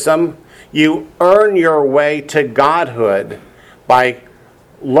Gnosticism, you earn your way to godhood by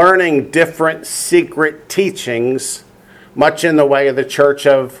learning different secret teachings, much in the way of the Church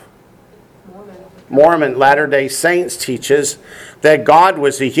of Mormon, Latter-day Saints teaches, that God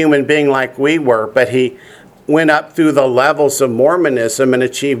was a human being like we were, but he went up through the levels of Mormonism and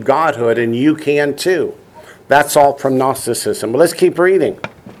achieved godhood, and you can too. That's all from Gnosticism. But let's keep reading.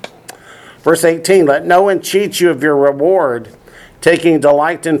 Verse 18, let no one cheat you of your reward, taking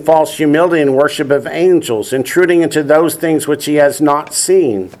delight in false humility and worship of angels, intruding into those things which he has not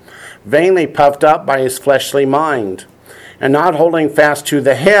seen, vainly puffed up by his fleshly mind, and not holding fast to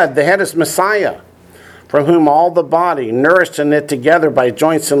the head. The head is Messiah, from whom all the body, nourished and knit together by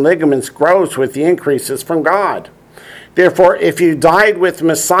joints and ligaments, grows with the increases from God. Therefore, if you died with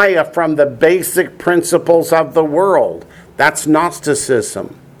Messiah from the basic principles of the world, that's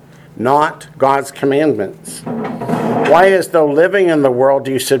Gnosticism, not God's commandments. Why, as though living in the world,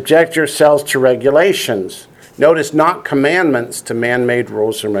 do you subject yourselves to regulations? Notice, not commandments, to man-made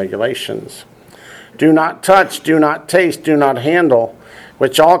rules and regulations. Do not touch, do not taste, do not handle,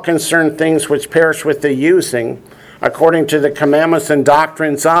 which all concern things which perish with the using, according to the commandments and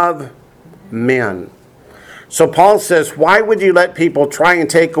doctrines of men. So Paul says, why would you let people try and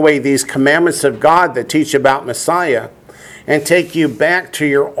take away these commandments of God that teach about Messiah and take you back to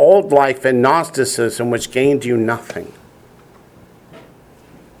your old life in Gnosticism, which gained you nothing?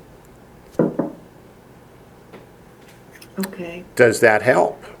 Okay. Does that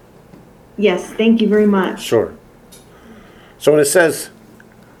help? Yes, thank you very much. Sure. So when it says,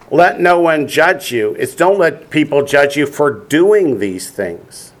 let no one judge you, it's don't let people judge you for doing these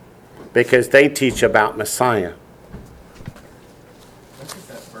things, because they teach about Messiah. I think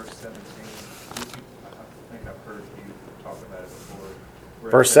that verse 17, I think I've heard you talk about it before.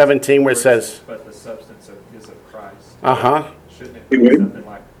 Where Verse it says- 17 where it says, but the substance is of Christ. uh-huh. Shouldn't it be something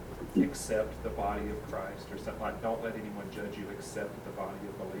like, accept the body of Christ, or something like, don't let anyone judge you, accept the body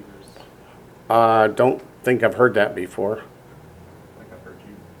of believers? Don't think I've heard that before. I think I've heard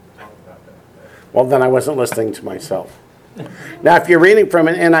you talk about that. Well, then I wasn't listening to myself. Now, if you're reading from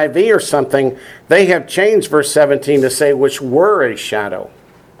an NIV or something, they have changed verse 17 to say, which were a shadow.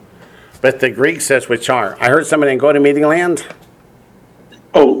 But the Greek says, which are. I heard somebody go to Meeting Land.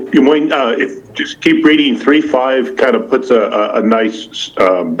 Oh, you mean, if just keep reading 3:5 kind of puts a nice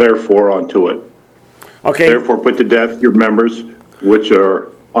therefore onto it. Okay. Therefore, put to death your members which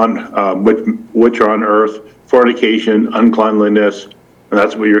are on which are on earth, fornication, uncleanliness, and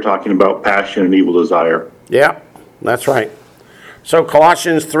that's what you're talking about, passion and evil desire. Yeah, that's right. So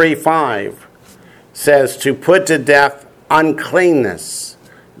Colossians 3:5 says to put to death uncleanness,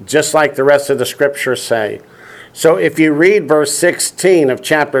 just like the rest of the scriptures say. So if you read verse 16 of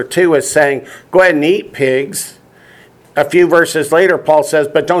chapter 2, it's saying, go ahead and eat pigs. A few verses later, Paul says,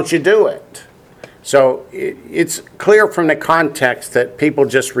 but don't you do it. So it's clear from the context that people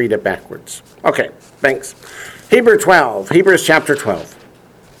just read it backwards. Okay, thanks. Hebrews chapter 12.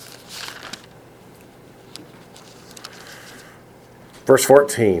 Verse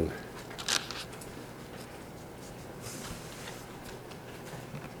 14.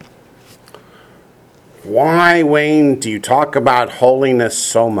 Why, Wayne, do you talk about holiness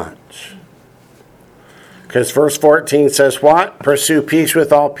so much? Because verse 14 says what? Pursue peace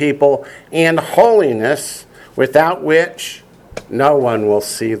with all people and holiness, without which no one will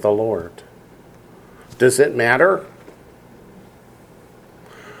see the Lord. Does it matter?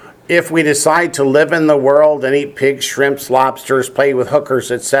 If we decide to live in the world and eat pigs, shrimps, lobsters, play with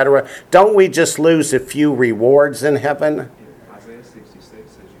hookers, etc., don't we just lose a few rewards in heaven? Isaiah 66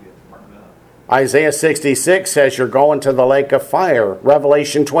 says you get burned up. Isaiah 66 says you're going to the lake of fire.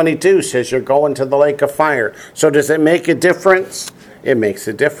 Revelation 22 says you're going to the lake of fire. So does it make a difference? It makes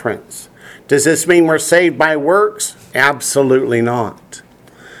a difference. Does this mean we're saved by works? Absolutely not.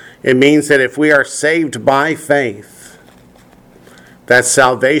 It means that if we are saved by faith, that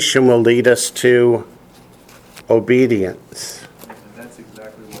salvation will lead us to obedience. And that's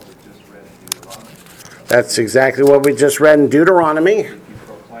exactly what we just read in Deuteronomy. That's exactly what we just read in Deuteronomy. If you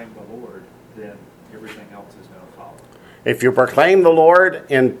proclaim the Lord, then everything else is going to follow. If you proclaim the Lord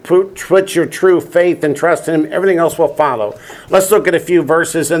and put your true faith and trust in Him, everything else will follow. Let's look at a few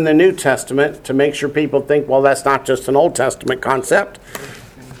verses in the New Testament to make sure people think, well, that's not just an Old Testament concept.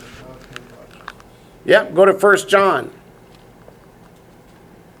 Yep, go to 1 John.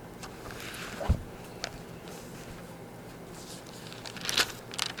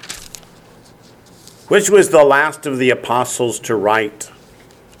 Which was the last of the apostles to write?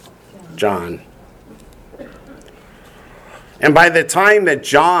 John. And by the time that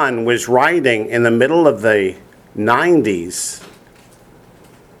John was writing in the middle of the 90s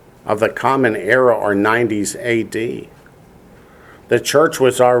of the Common Era, or 90s AD, the church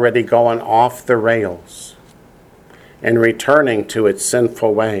was already going off the rails and returning to its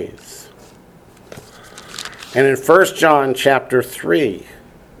sinful ways. And in 1 John chapter 3,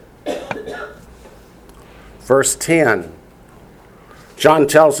 verse 10, John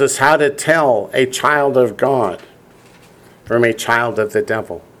tells us how to tell a child of God from a child of the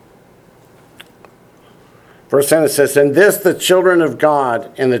devil. Verse 10, it says, "In this the children of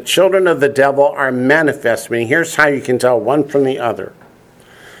God and the children of the devil are manifest." Meaning, here's how you can tell one from the other.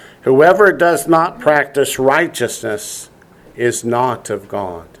 Whoever does not practice righteousness is not of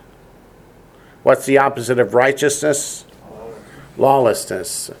God. What's the opposite of righteousness?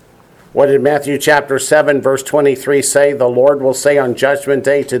 Lawlessness. What did Matthew chapter 7 verse 23 say? The Lord will say on judgment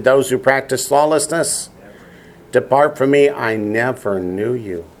day to those who practice lawlessness, "Depart from me, I never knew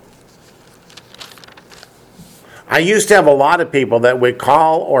you." I used to have a lot of people that would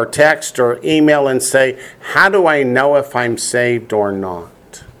call or text or email and say, how do I know if I'm saved or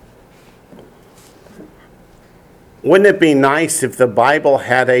not? Wouldn't it be nice if the Bible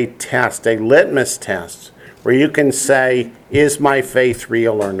had a test, a litmus test, where you can say, is my faith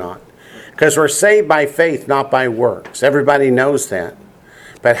real or not? Because we're saved by faith, not by works. Everybody knows that.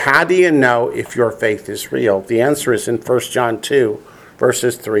 But how do you know if your faith is real? The answer is in 1 John 2,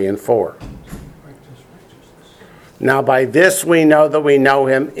 verses 3 and 4. Now by this we know that we know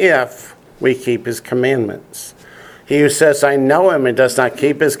him if we keep his commandments. He who says, I know him and does not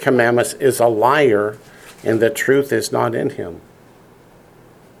keep his commandments is a liar, and the truth is not in him.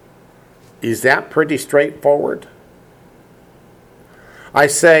 Is that pretty straightforward? I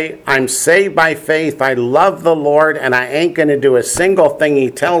say, I'm saved by faith, I love the Lord, and I ain't going to do a single thing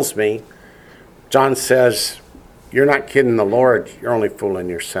he tells me. John says, you're not kidding the Lord, you're only fooling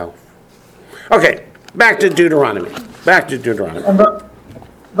yourself. Okay, back to Deuteronomy. Brother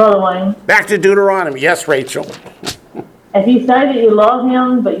Wayne, Back to Deuteronomy. Yes, Rachel. if you say that you love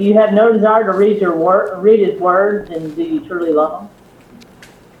him, but you have no desire to read his words, then do you truly love him?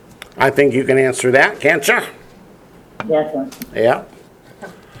 I think you can answer that, can't you? Yes, sir. Yeah.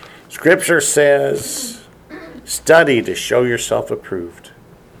 Scripture says, study to show yourself approved.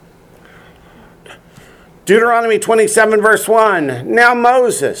 Deuteronomy 27, verse 1. Now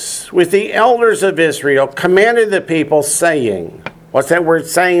Moses, with the elders of Israel, commanded the people, saying, what's that word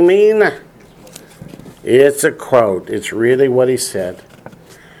saying mean? It's a quote. It's really what he said.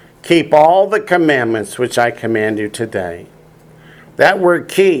 Keep all the commandments which I command you today. That word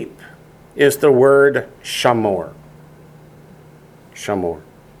keep is the word shamor. Shamor.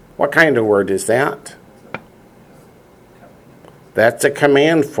 What kind of word is that? Kind That's a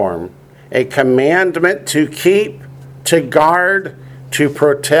command form. A commandment to keep, to guard, to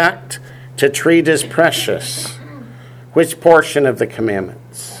protect, to treat as precious. Which portion of the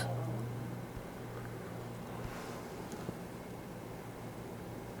commandments?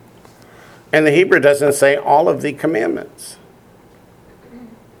 And the Hebrew doesn't say all of the commandments.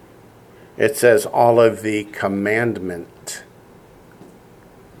 It says all of the commandment.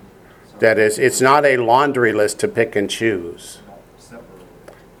 That is, it's not a laundry list to pick and choose.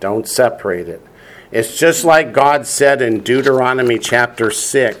 Don't separate it. It's just like God said in Deuteronomy chapter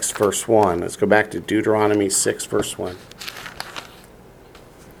 6, verse 1. Let's go back to Deuteronomy 6, verse 1.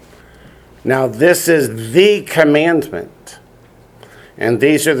 Now this is the commandment, and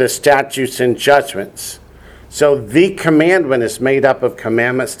these are the statutes and judgments. So the commandment is made up of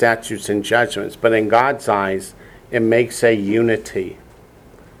commandments, statutes, and judgments, but in God's eyes, it makes a unity.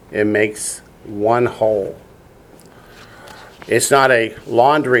 It makes one whole. It's not a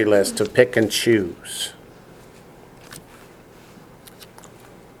laundry list to pick and choose.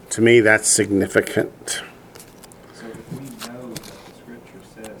 To me, that's significant. So if we know that the scripture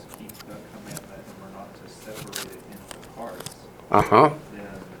says keep the commandment and we're not to separate it into parts, then,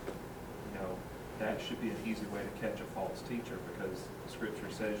 that should be an easy way to catch a false teacher, because the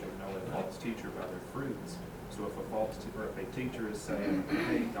scripture says you'll know a false teacher by their fruits. So if a teacher is saying,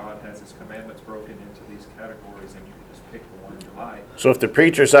 hey, God has his commandments broken into these categories and you can just pick the one you like. So if the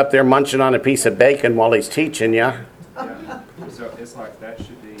preacher's up there munching on a piece of bacon while he's teaching you. Yeah. So it's like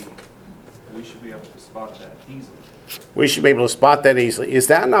we should be able to spot that easily. We should be able to spot that easily. Is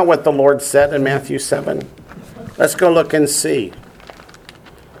that not what the Lord said in Matthew 7? Let's go look and see.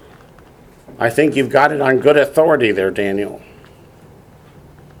 I think you've got it on good authority there, Daniel.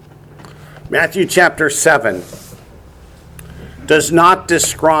 Matthew chapter 7 does not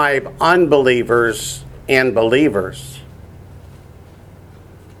describe unbelievers and believers.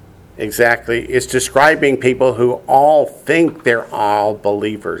 Exactly. It's describing people who all think they're all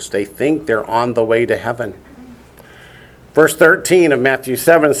believers. They think they're on the way to heaven. Verse 13 of Matthew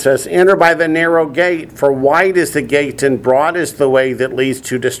 7 says, enter by the narrow gate, for wide is the gate and broad is the way that leads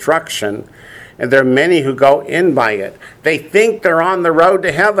to destruction, and there are many who go in by it. They think they're on the road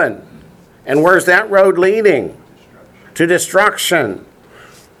to heaven. And where's that road leading? To destruction.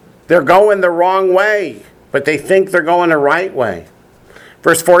 They're going the wrong way, but they think they're going the right way.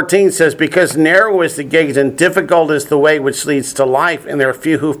 Verse 14 says, because narrow is the gate and difficult is the way which leads to life, and there are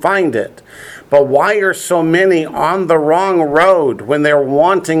few who find it. But why are so many on the wrong road when they're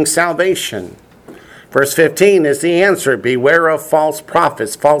wanting salvation? Verse 15 is the answer. Beware of false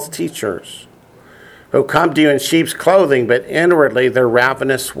prophets, false teachers, who come to you in sheep's clothing, but inwardly they're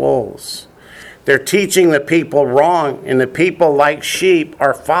ravenous wolves. They're teaching the people wrong, and the people, like sheep,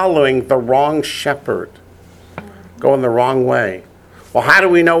 are following the wrong shepherd, going the wrong way. Well, how do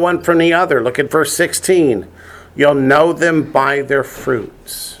we know one from the other? Look at verse 16. You'll know them by their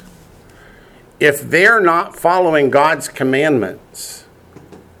fruits. If they're not following God's commandments,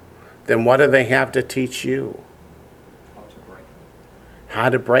 then what do they have to teach you? How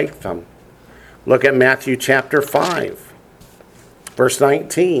to break them. Look at Matthew chapter 5, verse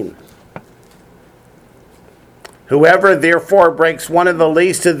 19. Whoever therefore breaks one of the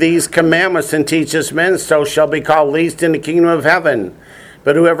least of these commandments and teaches men so shall be called least in the kingdom of heaven.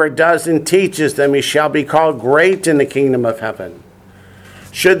 But whoever does and teaches them, he shall be called great in the kingdom of heaven.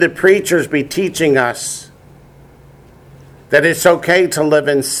 Should the preachers be teaching us that it's okay to live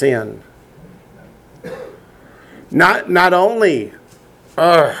in sin? Not only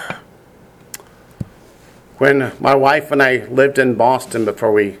when my wife and I lived in Boston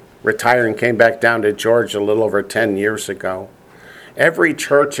before we retired and came back down to Georgia a little over 10 years ago, every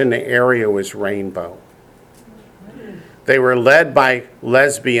church in the area was rainbow. They were led by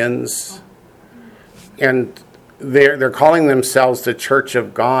lesbians, and they're calling themselves the Church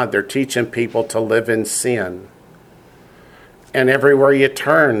of God. They're teaching people to live in sin. And everywhere you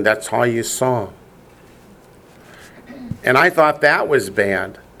turned, that's all you saw. And I thought that was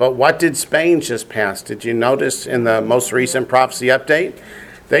bad. But what did Spain just pass? Did you notice in the most recent prophecy update?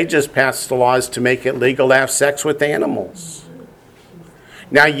 They just passed the laws to make it legal to have sex with animals.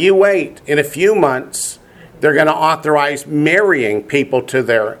 Now you wait. In a few months, they're going to authorize marrying people to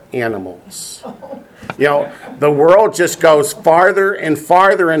their animals. You know, the world just goes farther and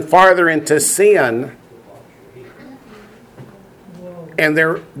farther and farther into sin. And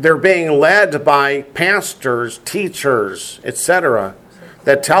they're being led by pastors, teachers, etc.,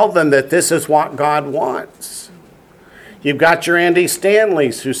 that tell them that this is what God wants. You've got your Andy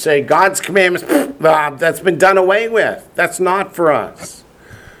Stanleys who say God's commandments, that's been done away with. That's not for us.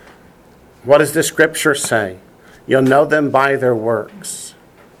 What does the scripture say? You'll know them by their works.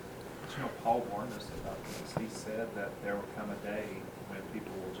 But you know, Paul warned us about this. He said that there will come a day when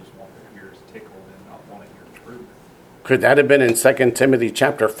people will just want their ears tickled and not want to hear truth. Could that have been in 2 Timothy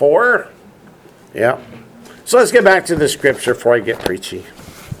chapter 4? Yeah. So let's get back to the scripture before I get preachy.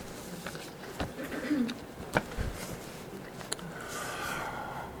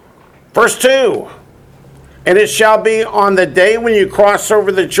 Verse 2. And it shall be on the day when you cross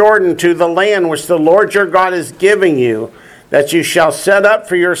over the Jordan to the land which the Lord your God is giving you, that you shall set up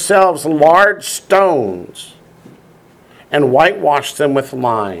for yourselves large stones and whitewash them with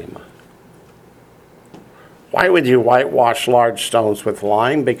lime. Why would you whitewash large stones with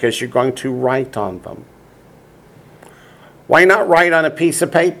lime? Because you're going to write on them. Why not write on a piece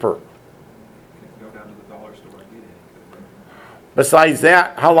of paper? Go down to the dollar store and get it. Besides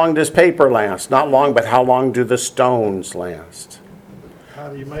that, how long does paper last? Not long, but how long do the stones last? How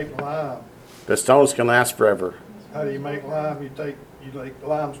do you make lime? The stones can last forever. How do you make lime? You take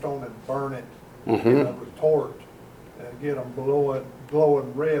limestone and burn it Mm-hmm. with a torch and get them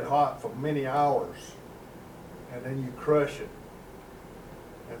glowing red hot for many hours. And then you crush it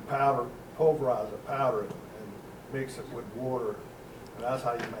and pulverize it, powder it, and mix it with water. And that's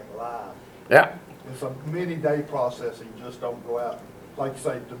how you make lime. Yeah. It's a many-day process. You just don't go out, like you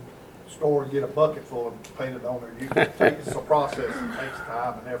say, to the store and get a bucket full and paint it on there. It's a process. It takes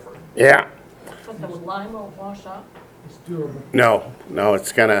time and effort. Yeah. But the lime will wash up. It's doable. No,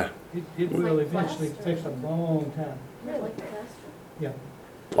 it's gonna It will eventually. It takes a long time. Really? Yeah.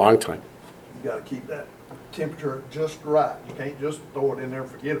 long time. You gotta keep that temperature just right. You can't just throw it in there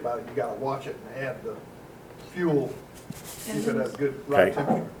and forget about it. You gotta watch it and add the fuel, keep it at a good right Okay.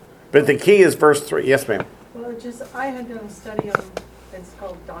 temperature. But the key is verse 3. Yes, ma'am. Well, I had done a study on, it's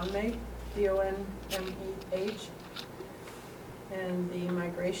called Donmeh, D-O-N-M-E-H, and the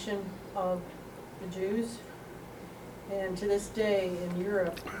migration of the Jews. And to this day in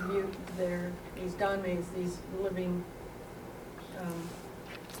Europe, these Donmehs, these living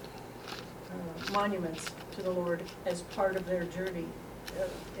monuments to the Lord as part of their journey.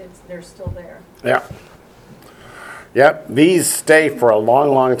 They're still there. Yeah. Yep, these stay for a long,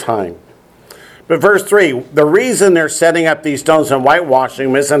 long time. But verse 3, the reason they're setting up these stones and whitewashing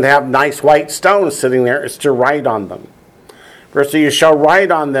them isn't to have nice white stones sitting there, it's to write on them. Verse 3, you shall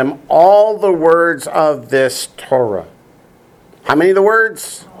write on them all the words of this Torah. How many of the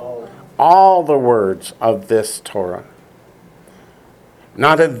words? All the words of this Torah.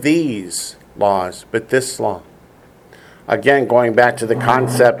 Not of these laws, but this law. Again, going back to the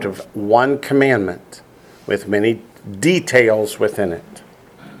concept of one commandment with many details within it.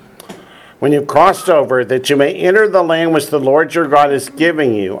 When you've crossed over, that you may enter the land which the Lord your God is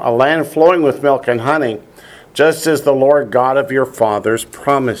giving you, a land flowing with milk and honey, just as the Lord God of your fathers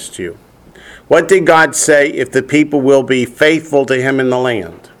promised you. What did God say if the people will be faithful to him in the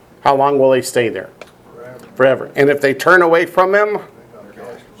land? How long will they stay there? Forever. And if they turn away from him,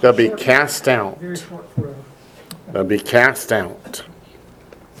 they'll be cast out. Very short forever. They'll be cast out.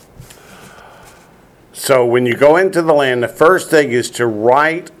 So when you go into the land, the first thing is to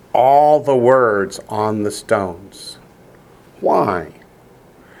write all the words on the stones. Why?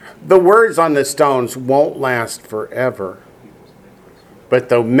 The words on the stones won't last forever, but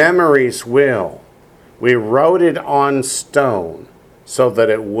the memories will. We wrote it on stone so that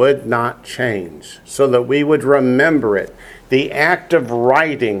it would not change, so that we would remember it. The act of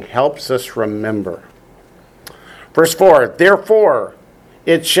writing helps us remember. Verse 4, therefore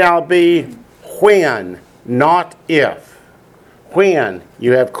it shall be when, not if. When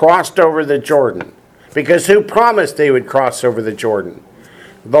you have crossed over the Jordan. Because who promised they would cross over the Jordan?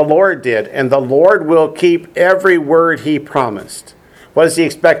 The Lord did, and the Lord will keep every word he promised. What does he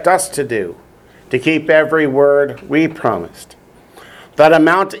expect us to do? To keep every word we promised. That at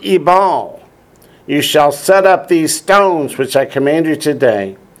Mount Ebal you shall set up these stones which I command you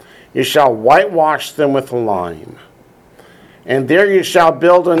today. You shall whitewash them with lime. And there you shall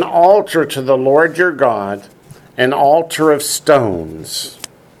build an altar to the Lord your God, an altar of stones.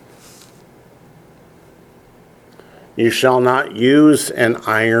 You shall not use an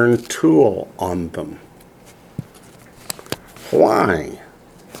iron tool on them. Why?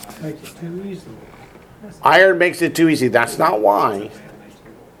 Makes it too easy. Iron makes it too easy. That's not why.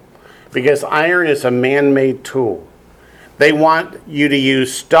 Because iron is a man-made tool. They want you to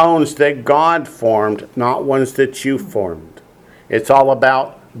use stones that God formed, not ones that you formed. It's all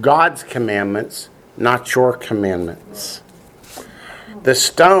about God's commandments, not your commandments. The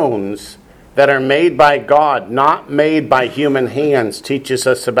stones that are made by God, not made by human hands, teaches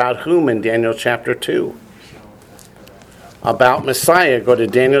us about whom in Daniel chapter 2? about Messiah. Go to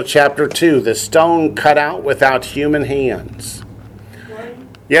Daniel chapter 2, the stone cut out without human hands.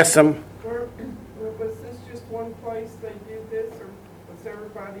 Yes, Was this just one place they did this, or was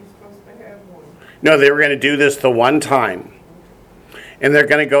everybody supposed to have one? No, they were going to do this the one time. And they're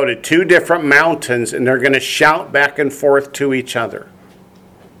going to go to two different mountains, and they're going to shout back and forth to each other.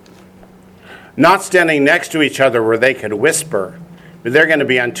 Not standing next to each other where they could whisper, but they're going to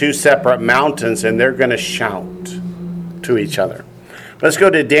be on two separate mountains, and they're going to shout to each other. Let's go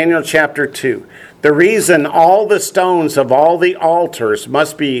to Daniel chapter 2. The reason all the stones of all the altars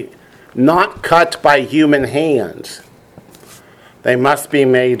must be not cut by human hands, they must be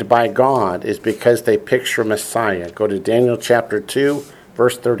made by God, is because they picture Messiah. Go to Daniel chapter 2,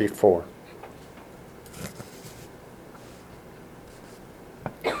 verse 34.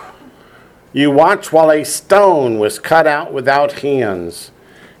 You watched while a stone was cut out without hands,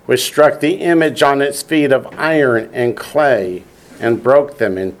 which struck the image on its feet of iron and clay and broke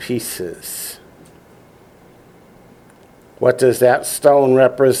them in pieces. What does that stone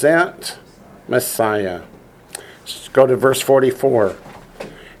represent? Messiah. Let's go to verse 44.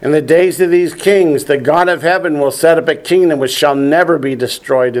 In the days of these kings, the God of heaven will set up a kingdom which shall never be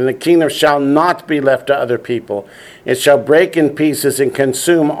destroyed, and the kingdom shall not be left to other people. It shall break in pieces and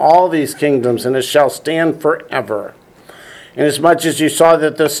consume all these kingdoms, and it shall stand forever. Inasmuch as you saw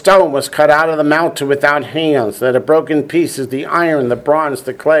that the stone was cut out of the mountain without hands, that it broke in pieces the iron, the bronze,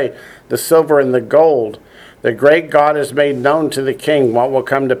 the clay, the silver, and the gold, the great God has made known to the king what will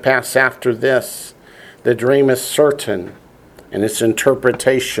come to pass after this. The dream is certain, and its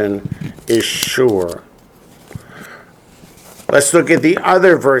interpretation is sure. Let's look at the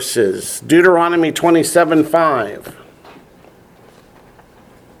other verses. Deuteronomy 27:5.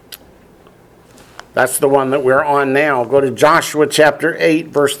 That's the one that we're on now. Go to Joshua chapter 8,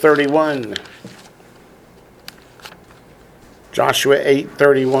 verse 31. Joshua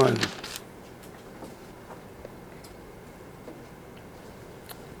 8:31.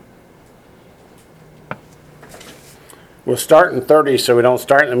 We'll start in 30 so we don't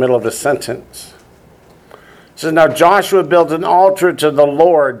start in the middle of the sentence. It says, now Joshua built an altar to the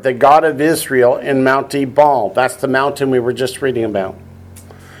Lord, the God of Israel, in Mount Ebal. That's the mountain we were just reading about.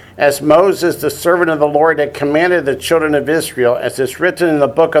 As Moses, the servant of the Lord, had commanded the children of Israel, as is written in the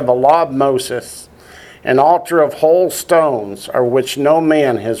book of the law of Moses, an altar of whole stones, of which no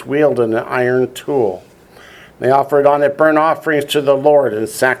man has wielded an iron tool. They offered on it burnt offerings to the Lord and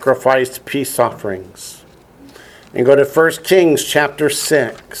sacrificed peace offerings. And go to 1 Kings chapter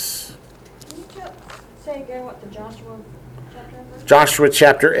 6. Can you say again what the Joshua chapter is? Joshua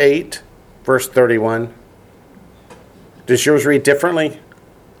chapter 8, verse 31. Does yours read differently?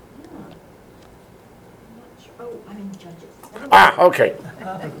 Oh, I'm in Judges. Ah, okay.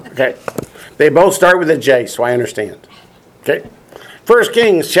 Okay. They both start with a J, so I understand. Okay. 1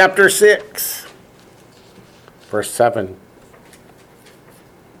 Kings chapter 6, verse 7.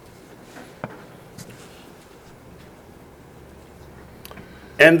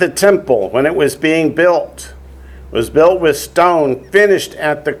 And the temple, when it was being built, was built with stone finished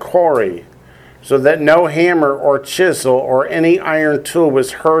at the quarry, so that no hammer or chisel or any iron tool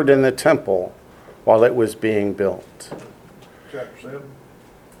was heard in the temple while it was being built. Chapter 7,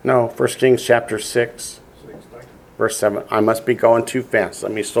 No, 1 Kings chapter 6, 6, thank you. verse 7. I must be going too fast.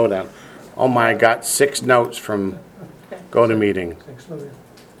 Let me slow down. Oh my, I got 6 notes from GoToMeeting.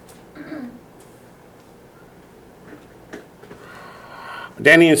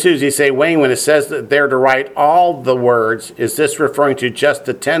 Danny and Susie say, Wayne, when it says that they're to write all the words, is this referring to just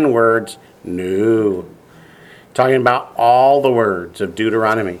the 10 words? No. Talking about all the words of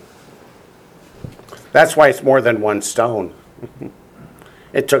Deuteronomy. That's why it's more than one stone.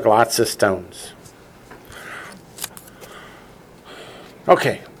 It took lots of stones.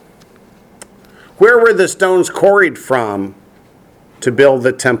 Okay. Where were the stones quarried from to build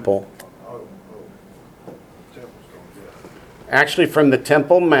the temple? Temple's gonna get it. Actually, from the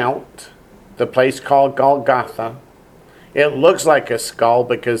Temple Mount, the place called Golgotha. It looks like a skull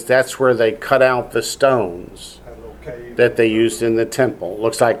because that's where they cut out the stones Had a little cave. that they used in the temple. It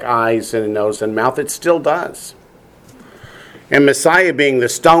looks like eyes and a nose and mouth. It still does. And Messiah, being the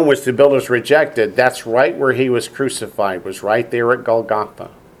stone which the builders rejected, that's right where he was crucified, was right there at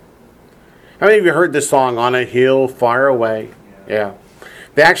Golgotha. How many of you heard the song, On a Hill Far Away? Yeah.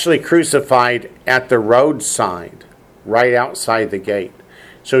 They actually crucified at the roadside, right outside the gate.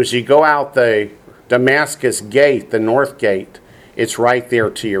 So as you go out the Damascus gate, the north gate, it's right there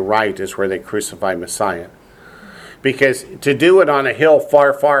to your right is where they crucified Messiah. Because to do it on a hill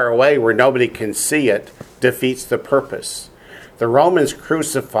far, far away where nobody can see it defeats the purpose. The Romans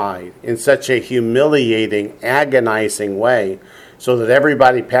crucified in such a humiliating, agonizing way so that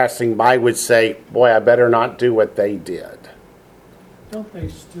everybody passing by would say, boy, I better not do what they did. Don't they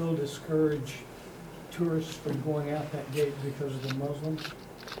still discourage tourists from going out that gate because of the Muslims?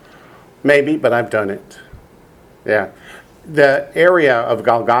 Maybe, but I've done it. Yeah. The area of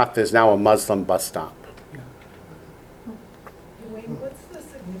Golgotha is now a Muslim bus stop. Wayne, what's the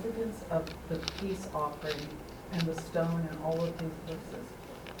significance of the peace offering and the stone and all of these verses?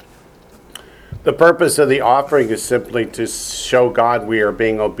 The purpose of the offering is simply to show God we are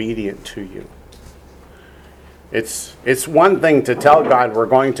being obedient to you. It's one thing to tell God we're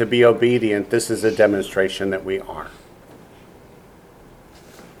going to be obedient. This is a demonstration that we are.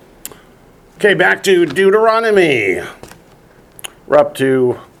 Okay, back to Deuteronomy. We're up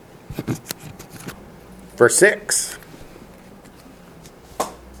to verse 6.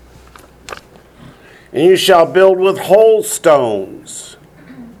 And you shall build with whole stones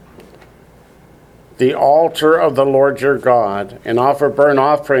the altar of the Lord your God, and offer burnt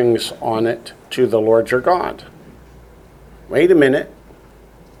offerings on it to the Lord your God. Wait a minute.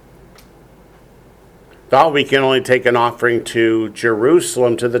 Thought we can only take an offering to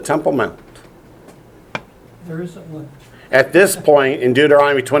Jerusalem, to the Temple Mount. There isn't one. At this point in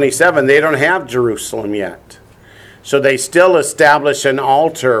Deuteronomy 27, they don't have Jerusalem yet. So they still establish an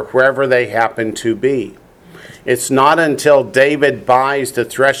altar wherever they happen to be. It's not until David buys the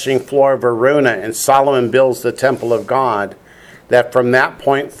threshing floor of Araunah and Solomon builds the temple of God that from that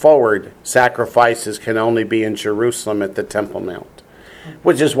point forward, sacrifices can only be in Jerusalem at the Temple Mount.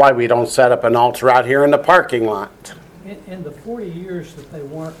 Which is why we don't set up an altar out here in the parking lot. In the 40 years that they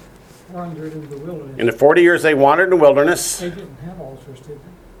wandered in the wilderness, In the 40 years they wandered in the wilderness, they didn't have altars, did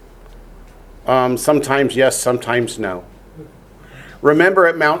they? sometimes yes, sometimes no. Remember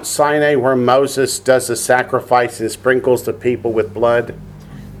at Mount Sinai where Moses does the sacrifice and sprinkles the people with blood?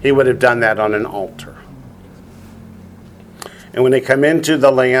 He would have done that on an altar. And when they come into the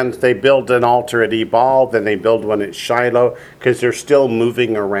land, they build an altar at Ebal, then they build one at Shiloh, because they're still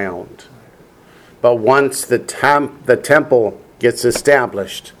moving around. But once the temple gets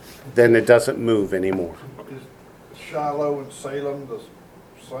established, then it doesn't move anymore. Is Shiloh and Salem the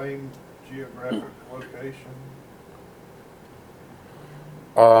same geographic location?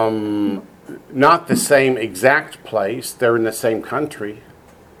 Not the same exact place. They're in the same country.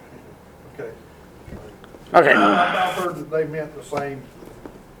 Okay. Okay. I heard that they meant the same,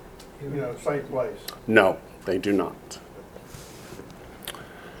 same place. No, they do not.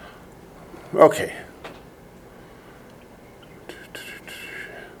 Okay.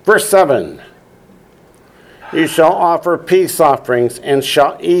 Verse 7. You shall offer peace offerings and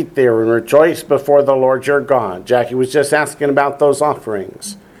shall eat there and rejoice before the Lord your God. Jackie was just asking about those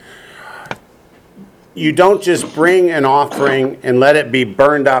offerings. You don't just bring an offering and let it be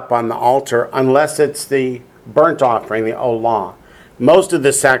burned up on the altar unless it's the burnt offering, the olah. Most of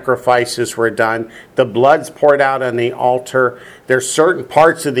the sacrifices were done. The blood's poured out on the altar. There's certain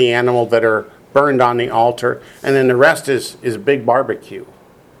parts of the animal that are burned on the altar. And then the rest is big barbecue.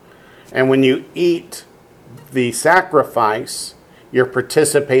 And when you eat the sacrifice, you're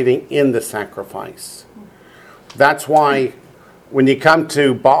participating in the sacrifice. That's why when you come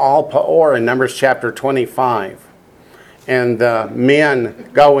to Baal Peor in Numbers chapter 25, and the men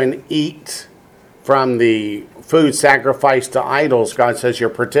go and eat from the food sacrificed to idols, God says you're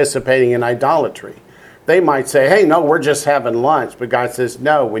participating in idolatry. They might say, hey, no, we're just having lunch. But God says,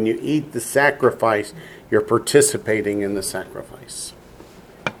 no, when you eat the sacrifice, you're participating in the sacrifice.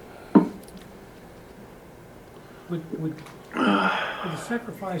 Would the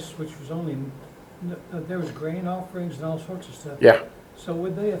sacrifice, which was only, there was grain offerings and all sorts of stuff. Yeah. So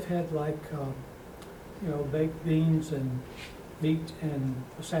would they have had like, baked beans and meat and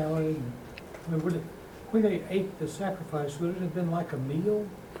salad? And, when they ate the sacrifice, would it have been like a meal?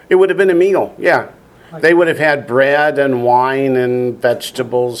 It would have been a meal, yeah. Like, They would have had bread and wine and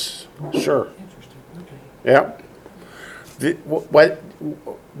vegetables. Sure. Interesting. Okay. Yep.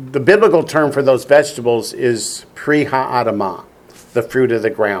 The biblical term for those vegetables is pri ha'adamah, the fruit of the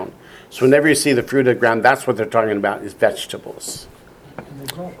ground. So whenever you see the fruit of the ground, that's what they're talking about, is vegetables. And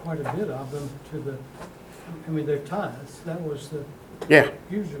they brought quite a bit of them to their tithes. That was the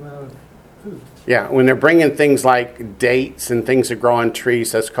huge amount of food. Yeah, when they're bringing things like dates and things that grow on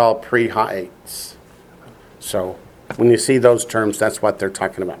trees, that's called pri ha'etz. So when you see those terms, that's what they're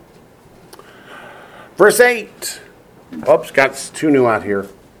talking about. Verse 8. Oops, got two new out here.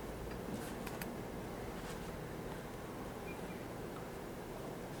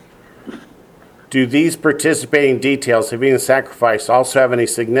 Do these participating details of being a sacrifice also have any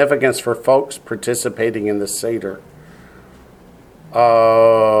significance for folks participating in the Seder?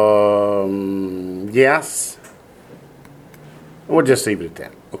 Yes. We'll just leave it at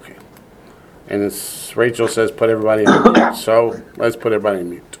that. Okay. And it's, Rachel says put everybody on mute. So let's put everybody on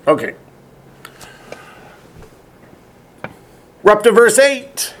mute. Okay. We're up to verse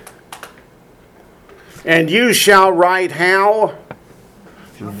 8. And you shall write how?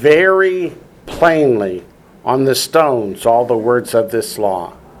 Very plainly on the stones all the words of this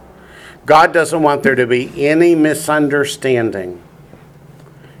law. God doesn't want there to be any misunderstanding.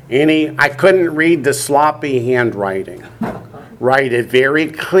 I couldn't read the sloppy handwriting. Write it very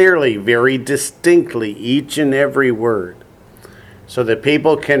clearly, very distinctly, each and every word, so that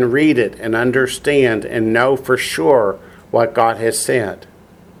people can read it and understand and know for sure what God has said.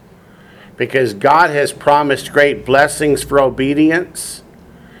 Because God has promised great blessings for obedience,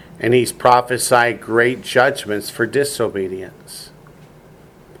 and He's prophesied great judgments for disobedience.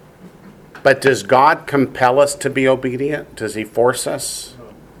 But does God compel us to be obedient? Does He force us?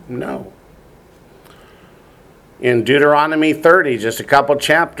 No. In Deuteronomy 30, just a couple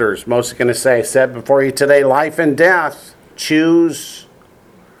chapters, Moses is going to say, I set before you today life and death. Choose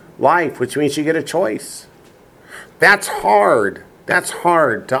life, which means you get a choice. That's hard. That's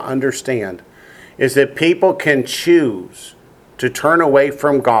hard to understand, is that people can choose to turn away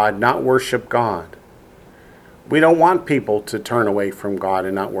from God, not worship God. We don't want people to turn away from God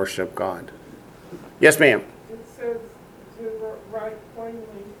and not worship God. Yes, ma'am. It says to write plainly.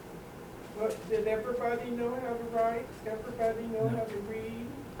 But did everybody know how to write? Everybody know how to read?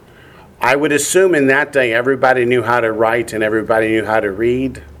 I would assume in that day everybody knew how to write and everybody knew how to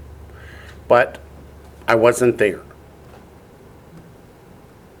read, but I wasn't there.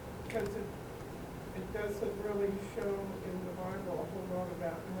 Because it doesn't really show in the Bible a whole lot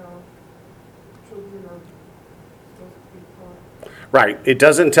about how children are supposed to be taught. Right. It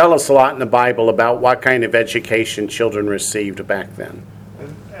doesn't tell us a lot in the Bible about what kind of education children received back then.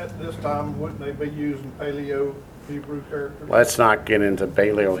 And at this time, wouldn't they be using Paleo Hebrew characters? Let's not get into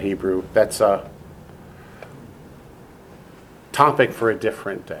Paleo Hebrew. That's a topic for a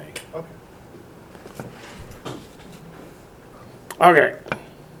different day. Okay. Okay.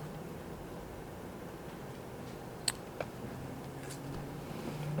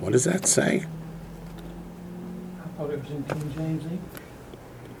 What does that say? I thought it was in King James.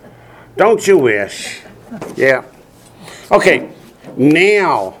 Don't you wish? Yeah. Okay.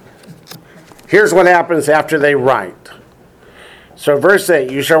 Now, here's what happens after they write. So verse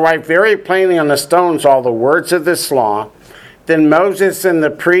 8, you shall write very plainly on the stones all the words of this law. Then Moses and the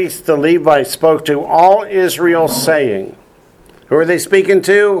priests, the Levites, spoke to all Israel, saying, who are they speaking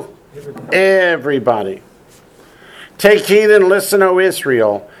to? Everybody. Take heed and listen, O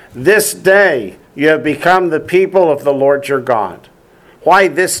Israel. This day you have become the people of the Lord your God. Why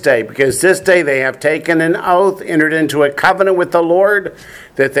this day? Because this day they have taken an oath, entered into a covenant with the Lord,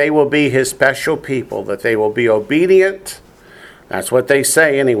 that they will be His special people, that they will be obedient. That's what they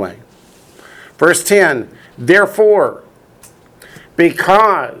say anyway. Verse 10, therefore,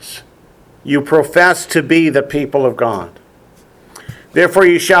 because you profess to be the people of God, therefore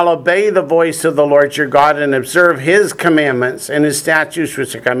you shall obey the voice of the Lord your God and observe His commandments and His statutes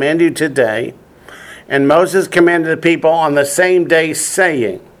which I command you today. And Moses commanded the people on the same day,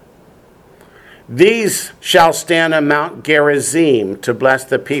 saying, these shall stand on Mount Gerizim to bless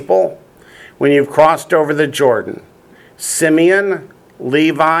the people when you've crossed over the Jordan. Simeon,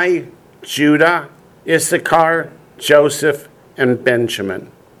 Levi, Judah, Issachar, Joseph, and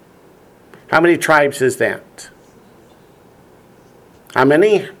Benjamin. How many tribes is that? How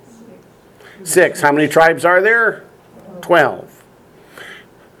many? 6. How many tribes are there? 12.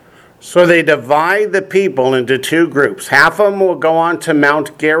 So they divide the people into 2 groups. Half of them will go on to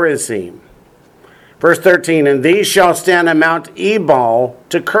Mount Gerizim. Verse 13, and these shall stand on Mount Ebal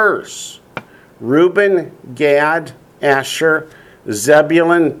to curse. Reuben, Gad, Asher,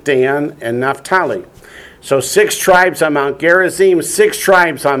 Zebulun, Dan, and Naphtali. So 6 tribes on Mount Gerizim, 6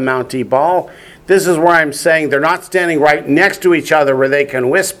 tribes on Mount Ebal. This is where I'm saying they're not standing right next to each other where they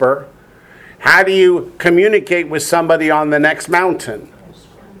can whisper. How do you communicate with somebody on the next mountain?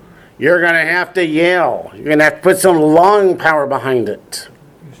 You're going to have to yell. You're going to have to put some lung power behind it.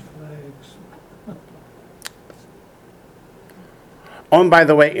 Use flags. Oh, and by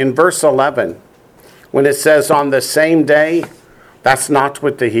the way, in verse 11, when it says on the same day, that's not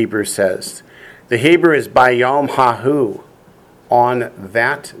what the Hebrew says. The Hebrew is Bayom Hahu, on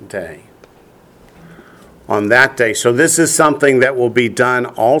that day. On that day. So this is something that will be done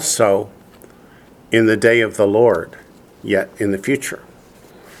also in the day of the Lord, yet in the future.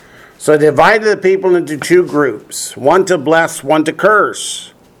 So they divided the people into 2 groups, one to bless, one to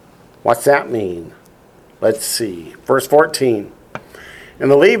curse. What's that mean? Let's see. Verse 14. And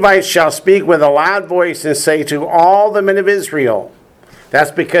the Levites shall speak with a loud voice and say to all the men of Israel.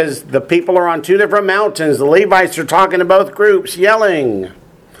 That's because the people are on two different mountains. The Levites are talking to both groups, yelling.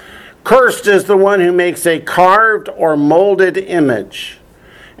 Cursed is the one who makes a carved or molded image,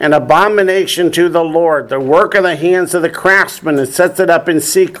 an abomination to the Lord, the work of the hands of the craftsman, and sets it up in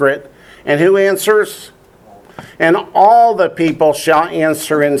secret. And who answers? And all the people shall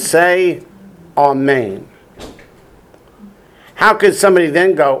answer and say, Amen. How could somebody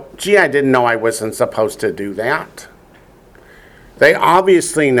then go, gee, I didn't know I wasn't supposed to do that? They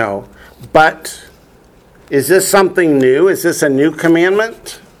obviously know. But is this something new? Is this a new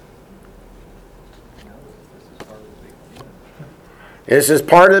commandment? This is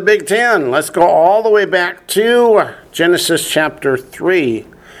part of the Big Ten. Let's go all the way back to Genesis chapter 3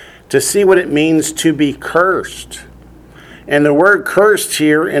 to see what it means to be cursed. And the word cursed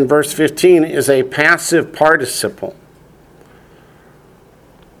here in verse 15 is a passive participle,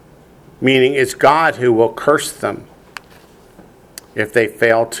 meaning it's God who will curse them if they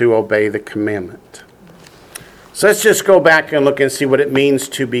fail to obey the commandment. So let's just go back and look and see what it means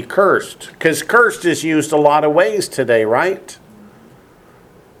to be cursed. Because cursed is used a lot of ways today, right?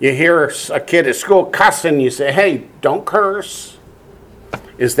 You hear a kid at school cussing, you say, hey, don't curse.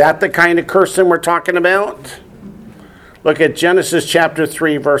 Is that the kind of cursing we're talking about? Look at Genesis chapter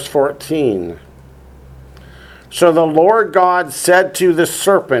 3, verse 14. So the Lord God said to the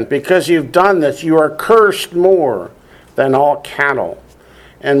serpent, because you've done this, you are cursed more than all cattle,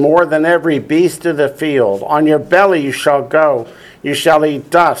 and more than every beast of the field. On your belly you shall go, you shall eat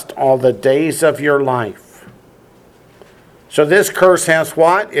dust all the days of your life. So this curse has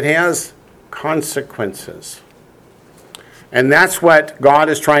what? It has consequences. And that's what God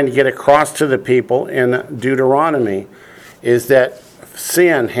is trying to get across to the people in Deuteronomy, is that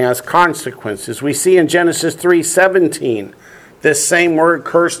sin has consequences. We see in Genesis 3:17, this same word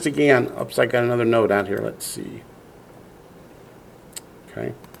cursed again. Oops, I got another note out here. Let's see.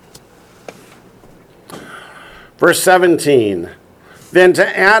 Okay. Verse 17. Then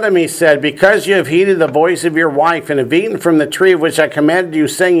to Adam he said, because you have heeded the voice of your wife and have eaten from the tree of which I commanded you,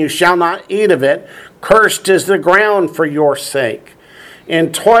 saying you shall not eat of it, cursed is the ground for your sake.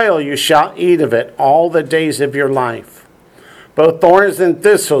 In toil you shall eat of it all the days of your life. Both thorns and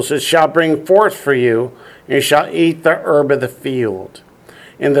thistles it shall bring forth for you, and you shall eat the herb of the field.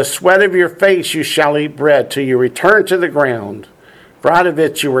 In the sweat of your face you shall eat bread, till you return to the ground. For out of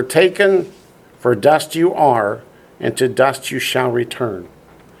it you were taken, for dust you are, and to dust you shall return.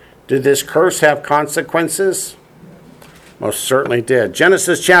 Did this curse have consequences? Most certainly did.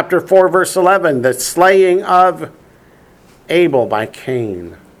 Genesis chapter 4, verse 11, the slaying of Abel by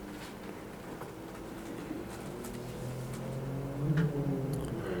Cain.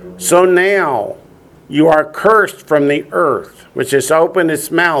 So now you are cursed from the earth, which has opened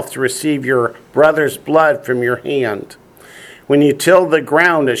its mouth to receive your brother's blood from your hand. When you till the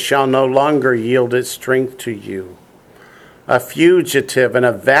ground, it shall no longer yield its strength to you. A fugitive and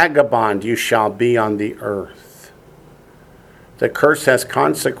a vagabond you shall be on the earth. The curse has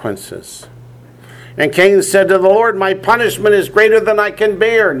consequences. And Cain said to the Lord, my punishment is greater than I can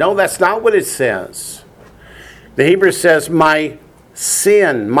bear. No, that's not what it says. The Hebrew says, my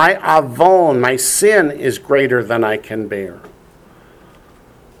sin, my avon, my sin is greater than I can bear.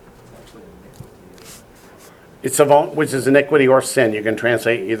 It's avon, which is iniquity or sin. You can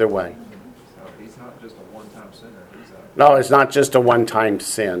translate either way. So he's not just a one-time sinner. No, it's not just a one-time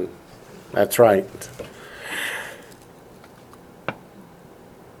sin. That's right.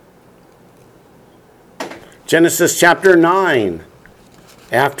 Genesis chapter 9.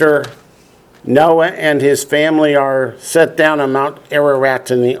 After Noah and his family are set down on Mount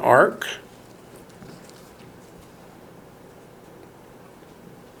Ararat in the ark,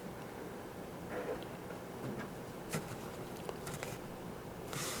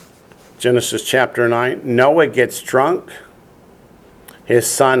 Genesis chapter 9, Noah gets drunk. His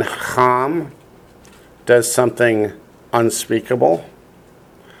son Ham does something unspeakable.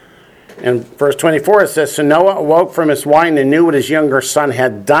 In verse 24 it says, so Noah awoke from his wine and knew what his younger son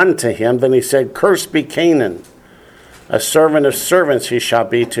had done to him. Then he said, cursed be Canaan, a servant of servants he shall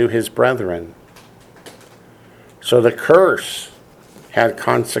be to his brethren. So the curse had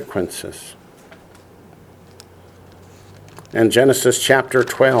consequences. In Genesis chapter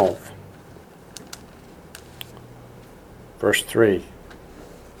 12, verse 3.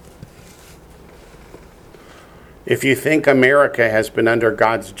 If you think America has been under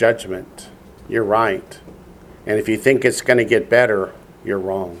God's judgment, you're right. And if you think it's going to get better, you're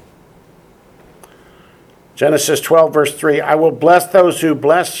wrong. Genesis 12, verse 3, I will bless those who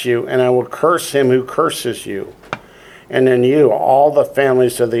bless you, and I will curse him who curses you. And in you, all the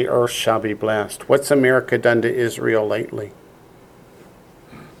families of the earth shall be blessed. What's America done to Israel lately?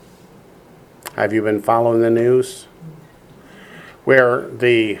 Have you been following the news? Where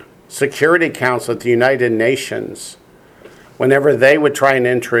the Security Council at the United Nations, whenever they would try and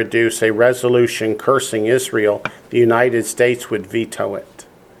introduce a resolution cursing Israel, the United States would veto it.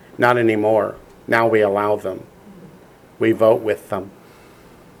 Not anymore. Now we allow them. We vote with them.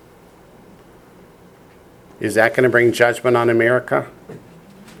 Is that going to bring judgment on America?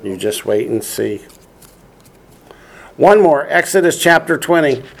 You just wait and see. One more, Exodus chapter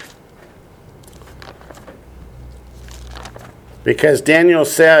 20. Because Daniel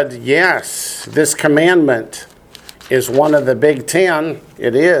said, yes, this commandment is one of the big 10.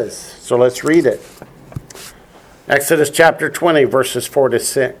 It is. So let's read it. Exodus chapter 20, verses 4 to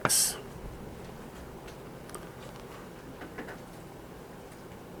 6.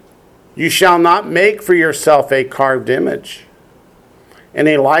 You shall not make for yourself a carved image,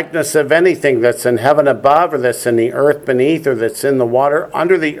 any likeness of anything that's in heaven above, or that's in the earth beneath, or that's in the water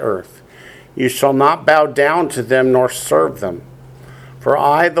under the earth. You shall not bow down to them nor serve them. For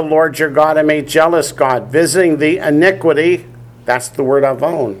I, the Lord your God, am a jealous God, visiting the iniquity, that's the word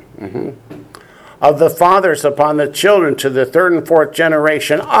avon, of the fathers upon the children to the third and fourth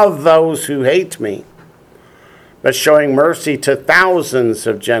generation of those who hate me, but showing mercy to thousands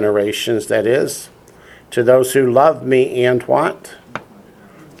of generations, that is, to those who love me and what?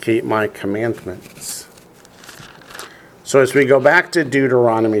 Keep my commandments. So as we go back to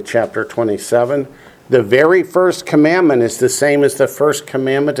Deuteronomy chapter 27, the very first commandment is the same as the first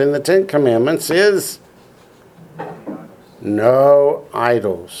commandment in the 10 Commandments is no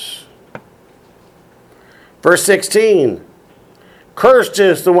idols. Verse 16, cursed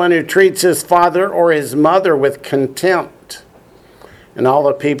is the one who treats his father or his mother with contempt. And all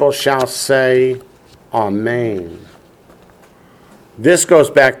the people shall say, Amen. This goes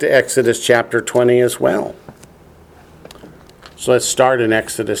back to Exodus chapter 20 as well. So let's start in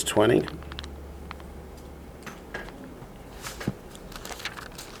Exodus 20.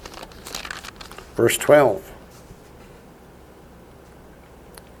 Verse 12.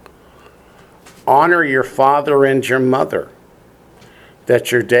 Honor your father and your mother,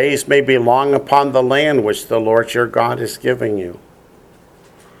 that your days may be long upon the land which the Lord your God is giving you.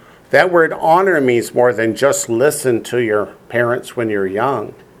 That word honor means more than just listen to your parents when you're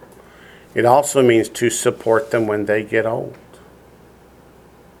young. It also means to support them when they get old.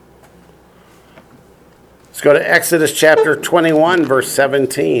 Let's go to Exodus chapter 21, verse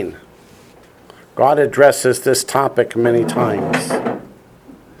 17. God addresses this topic many times.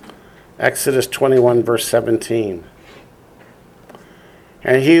 Exodus 21, verse 17.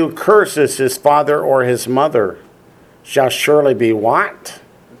 And he who curses his father or his mother shall surely be what?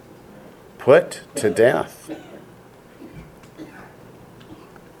 Put to death.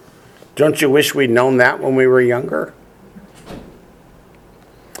 Don't you wish we'd known that when we were younger?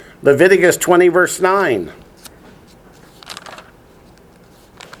 Leviticus 20, verse 9.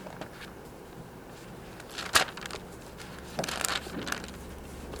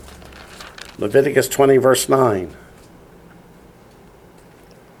 Leviticus 20, verse 9.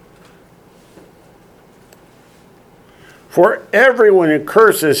 For everyone who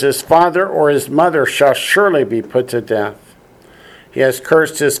curses his father or his mother shall surely be put to death. He has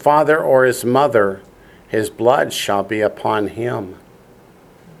cursed his father or his mother, his blood shall be upon him.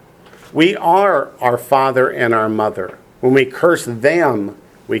 We are our father and our mother. When we curse them,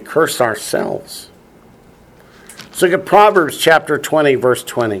 we curse ourselves. Let's look at Proverbs chapter 20, verse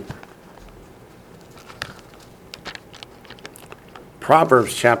 20.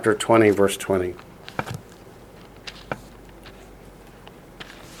 Proverbs chapter 20, verse 20.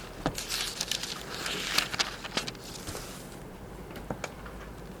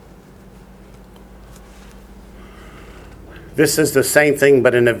 This is the same thing,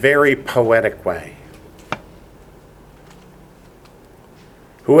 but in a very poetic way.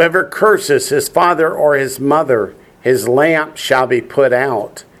 Whoever curses his father or his mother, his lamp shall be put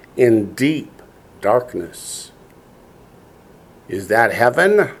out in deep darkness. Is that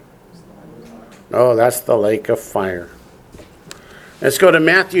heaven? No, that's the lake of fire. Let's go to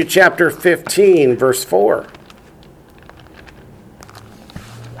Matthew chapter 15, verse 4.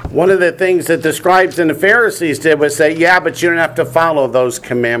 One of the things that the scribes and the Pharisees did was say, yeah, but you don't have to follow those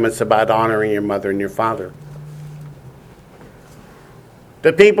commandments about honoring your mother and your father.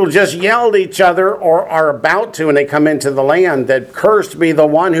 The people just yelled at each other, or are about to when they come into the land, that cursed be the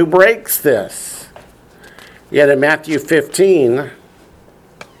one who breaks this. Yet in Matthew 15,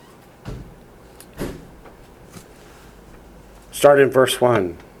 start in verse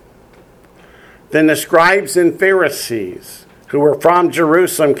 1. Then the scribes and Pharisees, who were from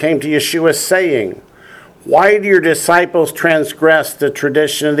Jerusalem, came to Yeshua saying, "Why do your disciples transgress the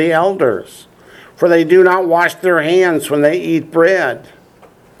tradition of the elders? For they do not wash their hands when they eat bread."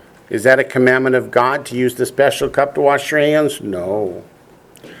 Is that a commandment of God to use the special cup to wash your hands? No.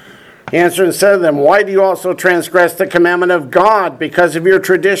 He answered and said to them, "Why do you also transgress the commandment of God because of your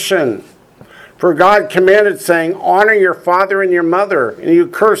tradition? For God commanded, saying, 'Honor your father and your mother,' and you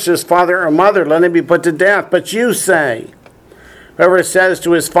curse his father or mother, let him be put to death. But you say, 'Whoever says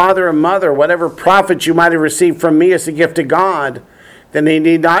to his father or mother, whatever profit you might have received from me as a gift to God, then he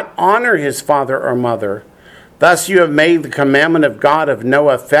need not honor his father or mother. Thus you have made the commandment of God of no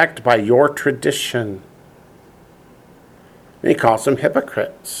effect by your tradition.'" And he calls them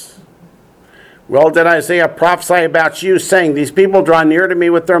hypocrites. "Well did Isaiah prophesy about you, saying, 'These people draw near to me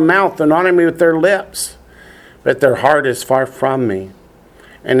with their mouth and honor me with their lips, but their heart is far from me.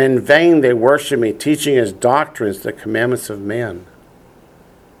 And in vain they worship me, teaching as doctrines the commandments of men.'"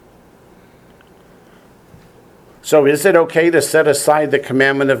 So is it okay to set aside the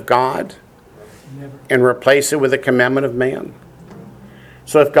commandment of God Never. and replace it with a commandment of man?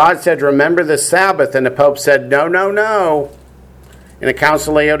 So if God said, "Remember the Sabbath," and the Pope said, "No, no, no," and the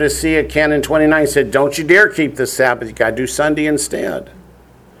Council of Laodicea, Canon 29, said, "Don't you dare keep the Sabbath, you got to do Sunday instead,"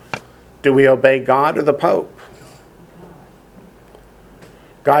 do we obey God or the Pope?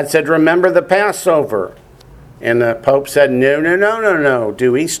 God said, "Remember the Passover," and the Pope said, "No, no, no, no, no,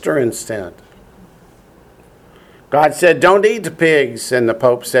 do Easter instead." God said, "Don't eat pigs," and the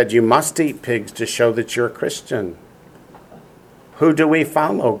Pope said, "You must eat pigs to show that you're a Christian." Who do we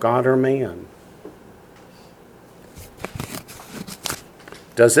follow, God or man?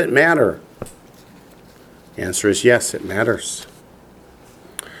 Does it matter? The answer is yes, it matters.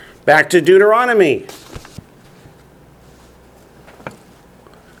 Back to Deuteronomy.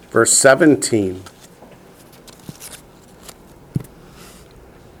 Verse 17.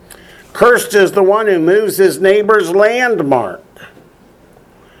 "Cursed is the one who moves his neighbor's landmark."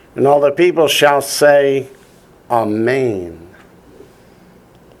 And all the people shall say, "Amen."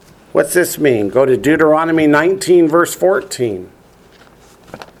 What's this mean? Go to Deuteronomy 19, verse 14.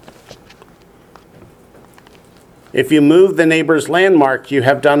 If you move the neighbor's landmark, you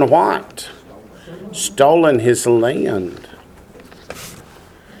have done what? Stolen his land.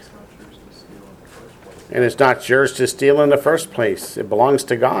 And it's not yours to steal in the first place. It belongs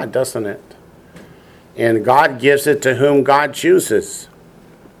to God, doesn't it? And God gives it to whom God chooses.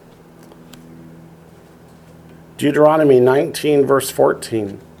 Deuteronomy 19, verse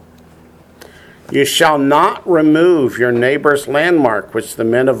 14. "You shall not remove your neighbor's landmark, which the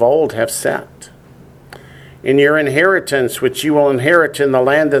men of old have set. In your inheritance, which you will inherit in the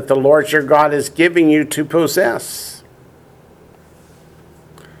land that the Lord your God is giving you to possess."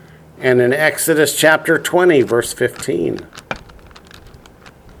 And in Exodus chapter 20, verse 15.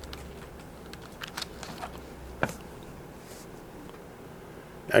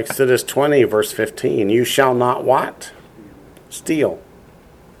 Exodus 20, verse 15. "You shall not" what? Steal.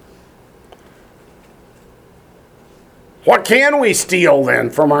 What can we steal then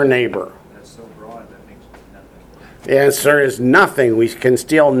from our neighbor? That's so broad, that means nothing. The answer is nothing. We can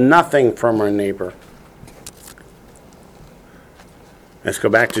steal nothing from our neighbor. Let's go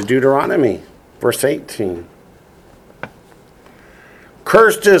back to Deuteronomy, verse 18.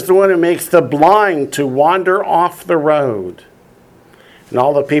 "Cursed is the one who makes the blind to wander off the road." And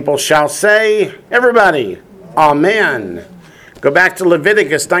all the people shall say, everybody, "Amen." Go back to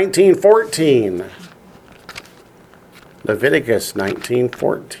Leviticus 19:14. Leviticus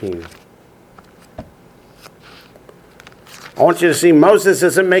 19:14. I want you to see Moses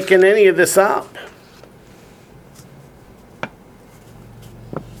isn't making any of this up.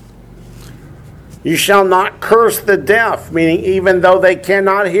 "You shall not curse the deaf," meaning even though they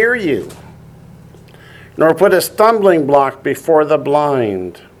cannot hear you, "nor put a stumbling block before the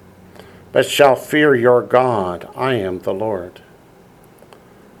blind, but shall fear your God. I am the Lord."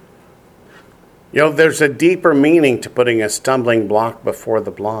 You know, there's a deeper meaning to putting a stumbling block before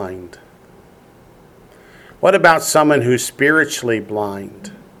the blind. What about someone who's spiritually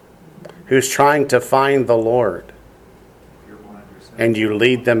blind, who's trying to find the Lord, You're blind yourself. and you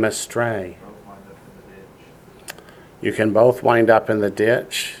lead them astray? Both wind up in the ditch. You can both wind up in the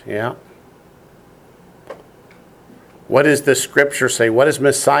ditch, yeah. What does the scripture say? What does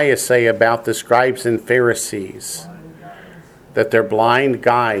Messiah say about the scribes and Pharisees? That they're blind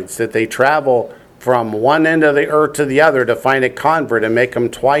guides, that they travel from one end of the earth to the other to find a convert and make them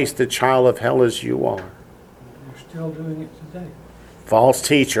twice the child of hell as you are. We're still doing it today. False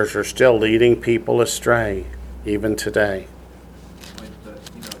teachers are still leading people astray, even today. When the,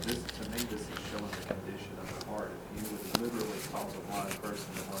 this, to me, this is showing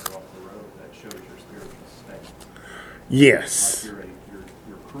Yes. Like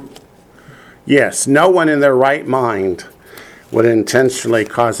you're cruel. Yes, no one in their right mind would intentionally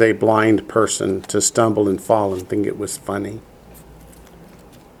cause a blind person to stumble and fall and think it was funny.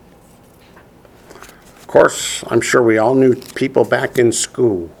 Of course, I'm sure we all knew people back in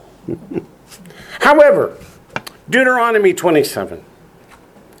school. However, Deuteronomy 27,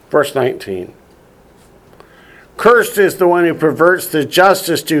 verse 19. Cursed is the one who perverts the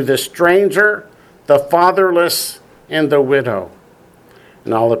justice to the stranger, the fatherless, and the widow.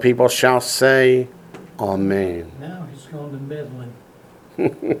 And all the people shall say, Amen. Now he's going to meddling.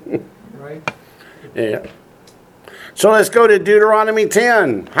 Right? Yeah. So let's go to Deuteronomy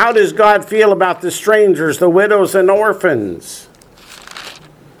 10. How does God feel about the strangers, the widows, and orphans?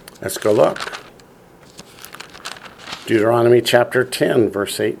 Let's go look. Deuteronomy chapter 10,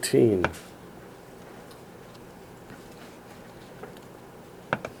 verse 18.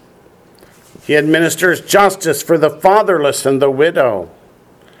 He administers justice for the fatherless and the widow,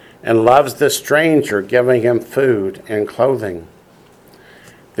 and loves the stranger, giving him food and clothing.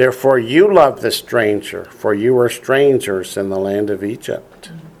 Therefore you love the stranger, for you were strangers in the land of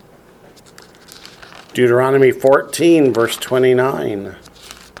Egypt. Deuteronomy 14, verse 29.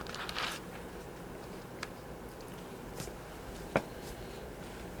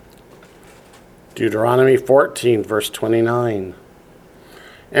 Deuteronomy 14, verse 29.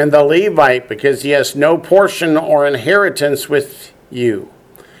 And the Levite, because he has no portion or inheritance with you,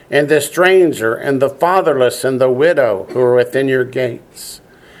 and the stranger, and the fatherless, and the widow who are within your gates,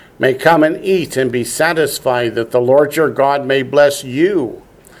 may come and eat and be satisfied, that the Lord your God may bless you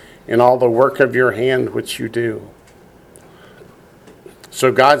in all the work of your hand which you do.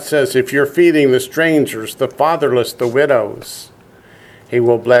 So God says, if you're feeding the strangers, the fatherless, the widows, he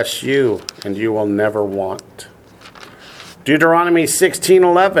will bless you, and you will never want. Deuteronomy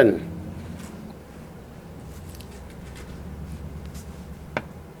 16:11.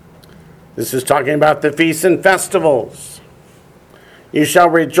 This is talking about the feasts and festivals. You shall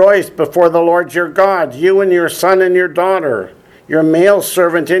rejoice before the Lord your God, you and your son and your daughter, your male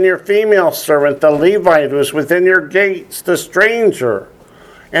servant and your female servant, the Levite who is within your gates, the stranger,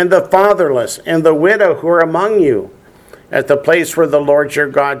 and the fatherless, and the widow who are among you, at the place where the Lord your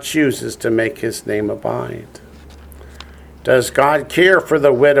God chooses to make his name abide. Does God care for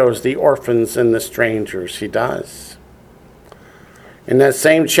the widows, the orphans, and the strangers? He does. In that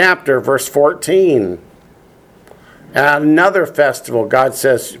same chapter, verse 14, at another festival, God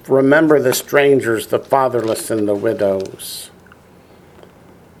says, remember the strangers, the fatherless, and the widows.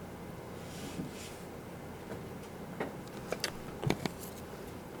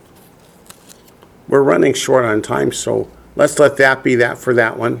 We're running short on time, so let's let that be that for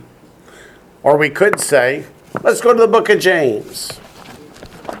that one. Or we could say, let's go to the book of James.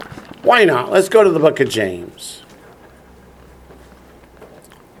 Why not? Let's go to the book of James.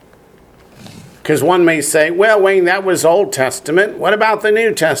 Because one may say, well, Wayne, that was Old Testament. What about the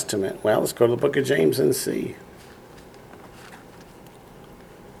New Testament? Well, let's go to the book of James and see.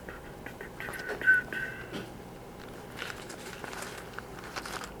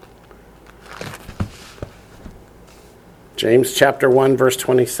 James chapter 1, verse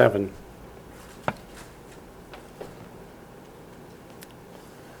 27.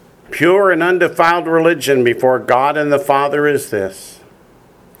 Pure and undefiled religion before God and the Father is this: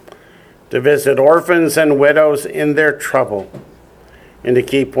 to visit orphans and widows in their trouble, and to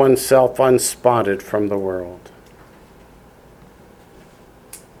keep oneself unspotted from the world.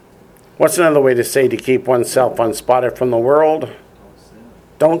 What's another way to say to keep oneself unspotted from the world?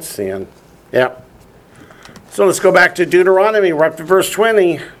 Don't sin. Yep. So let's go back to Deuteronomy. We're up to verse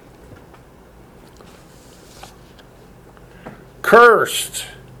 20. Cursed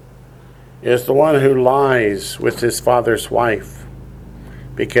is the one who lies with his father's wife,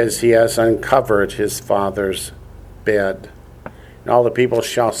 because he has uncovered his father's bed. And all the people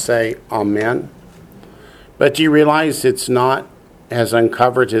shall say, Amen. But do you realize it's not has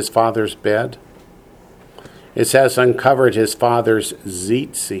uncovered his father's bed? It has uncovered his father's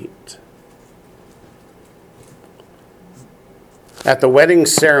seat. At the wedding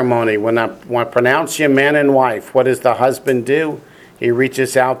ceremony, when I pronounce you man and wife, what does the husband do? He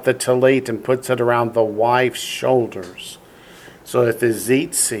reaches out the tallit and puts it around the wife's shoulders, so that the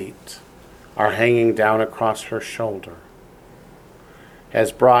seat are hanging down across her shoulder.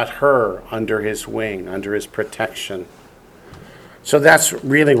 Has brought her under his wing, under his protection. So that's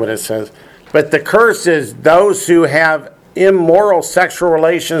really what it says. But the curse is those who have immoral sexual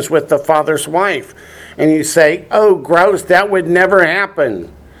relations with the father's wife. And you say, oh, gross, that would never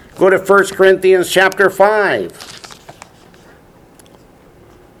happen. Go to 1 Corinthians chapter 5.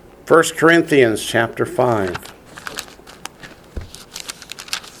 1 Corinthians chapter 5.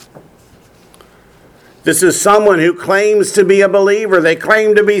 This is someone who claims to be a believer. They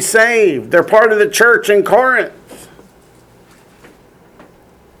claim to be saved. They're part of the church in Corinth.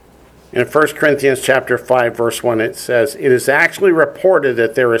 In 1 Corinthians chapter 5, verse 1, it says, "It is actually reported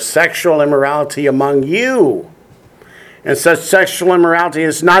that there is sexual immorality among you. And such sexual immorality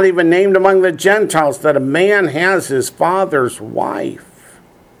is not even named among the Gentiles, that a man has his father's wife.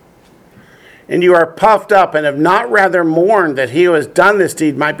 And you are puffed up and have not rather mourned that he who has done this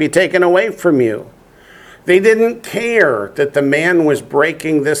deed might be taken away from you." They didn't care that the man was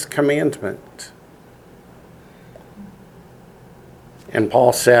breaking this commandment. And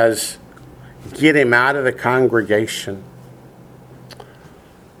Paul says, get him out of the congregation.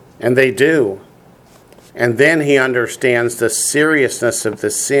 And they do. And then he understands the seriousness of the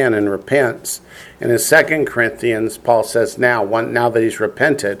sin and repents. And in 2 Corinthians, Paul says, now that he's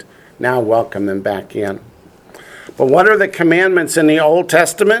repented, now welcome him back in. But what are the commandments in the Old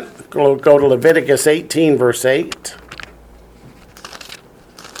Testament? Go to Leviticus 18, verse 8.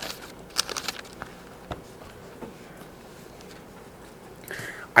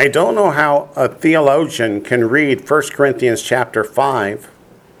 I don't know how a theologian can read 1 Corinthians chapter 5,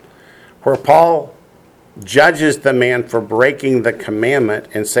 where Paul judges the man for breaking the commandment,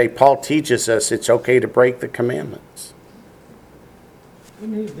 and say Paul teaches us it's okay to break the commandments.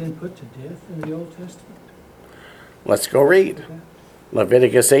 Wouldn't he have been put to death in the Old Testament? Let's go read.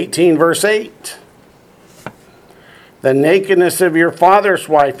 Leviticus 18, verse 8. "The nakedness of your father's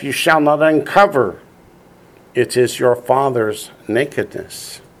wife you shall not uncover. It is your father's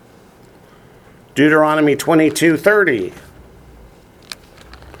nakedness." Deuteronomy 22:30.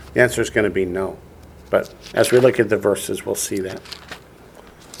 The answer is going to be no. But as we look at the verses, we'll see that.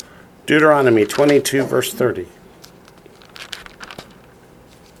 Deuteronomy 22, verse 30.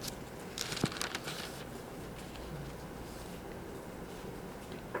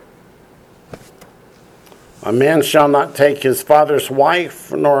 "A man shall not take his father's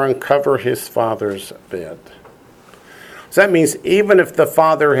wife, nor uncover his father's bed." So that means even if the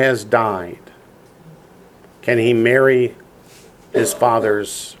father has died, can he marry his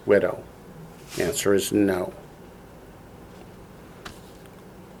father's widow? The answer is no.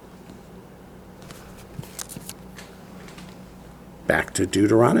 Back to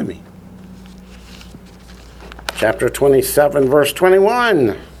Deuteronomy. Chapter 27, verse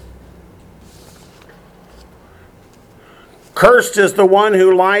 21. "Cursed is the one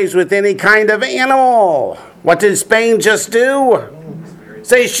who lies with any kind of animal." What did Spain just do?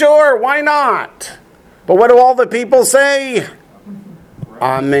 Say, sure, why not? But what do all the people say?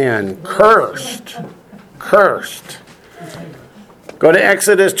 Amen. Cursed. Cursed. Go to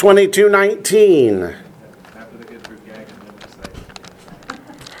Exodus 22:19. After they get through gagging,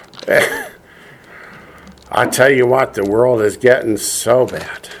 then they say, I tell you what, the world is getting so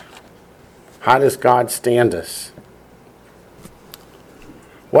bad. How does God stand us?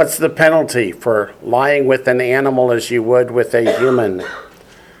 What's the penalty for lying with an animal as you would with a human?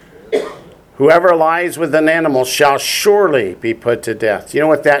 "Whoever lies with an animal shall surely be put to death." You know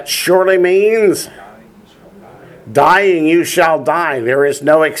what that surely means? Dying you shall die. There is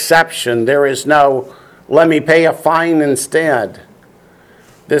no exception. There is no, let me pay a fine instead.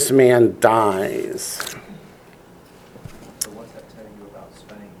 This man dies. so what's that tell you about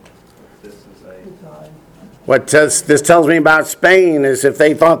Spain? If this is a, What this tells me about Spain is if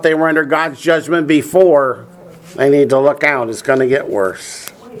they thought they were under God's judgment before, they need to look out. It's going to get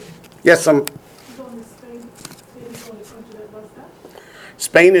worse. Yes,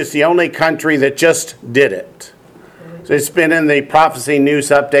 Spain is the only country that just did it. So it's been in the prophecy news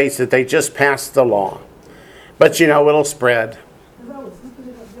updates that they just passed the law. But you know, it'll spread. Because I was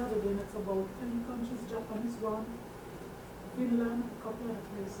looking at it the other day, and it's about 10 countries, Japanese one, Finland, a couple other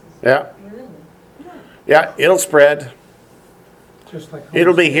places. Yeah. Yeah, it'll spread. Just like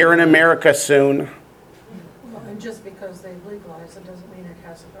It'll be here in America soon. And just because they've legalized, it doesn't mean it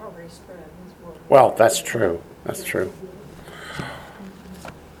hasn't already spread. Well, that's true. That's true.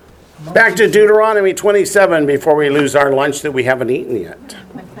 Back to Deuteronomy 27 before we lose our lunch that we haven't eaten yet.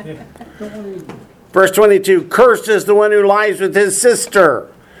 Verse 22, "Cursed is the one who lies with his sister,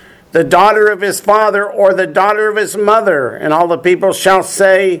 the daughter of his father, or the daughter of his mother." And all the people shall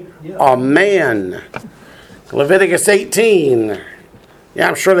say, Amen. Leviticus 18. Yeah,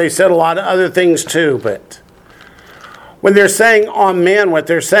 I'm sure they said a lot of other things too, but when they're saying Amen, what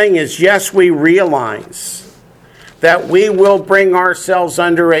they're saying is, yes, we realize that we will bring ourselves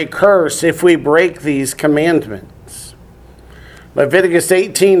under a curse if we break these commandments. Leviticus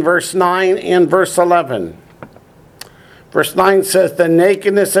 18, verse 9 and verse 11. Verse 9 says, "The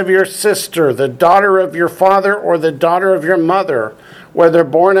nakedness of your sister, the daughter of your father, or the daughter of your mother, whether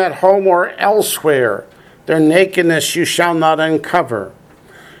born at home or elsewhere, their nakedness you shall not uncover.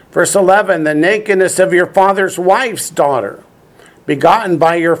 Verse 11, the nakedness of your father's wife's daughter, begotten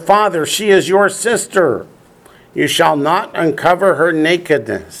by your father, she is your sister. You shall not uncover her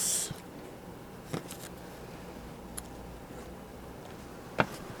nakedness.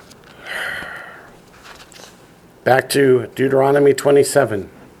 Back to Deuteronomy 27.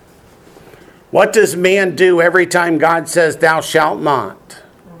 What does man do every time God says, thou shalt not?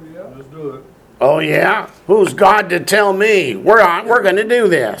 Let's do it. Oh, yeah? Who's God to tell me? We're going to do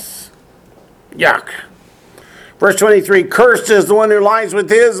this. Yuck. Verse 23, cursed is the one who lies with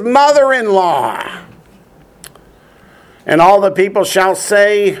his mother-in-law. And all the people shall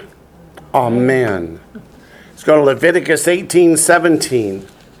say, Amen. Let's go to Leviticus 18:17. So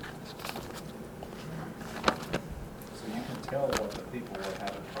you can tell what the people were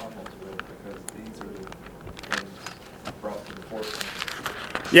having problems with because these are the things brought to the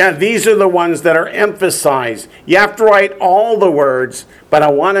forefront. Yeah, these are the ones that are emphasized. You have to write all the words, but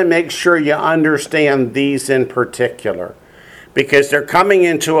I want to make sure you understand these in particular, because they're coming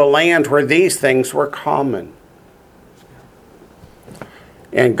into a land where these things were common.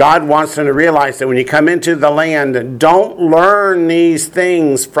 And God wants them to realize that when you come into the land, don't learn these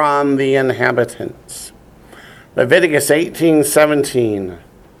things from the inhabitants. Leviticus 18:17.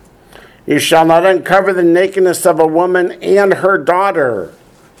 You shall not uncover the nakedness of a woman and her daughter,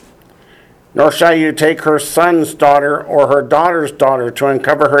 nor shall you take her son's daughter or her daughter's daughter to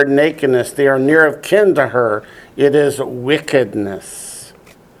uncover her nakedness. They are near of kin to her. It is wickedness.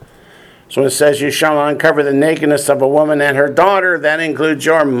 So when it says you shall not uncover the nakedness of a woman and her daughter, that includes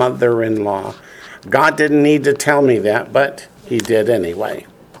your mother-in-law. God didn't need to tell me that, but he did anyway.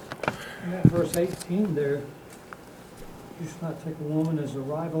 In that verse 18 there, you should not take a woman as a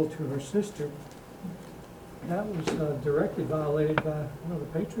rival to her sister. That was directly violated by one of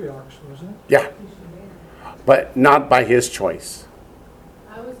the patriarchs, wasn't it? Yeah, but not by his choice.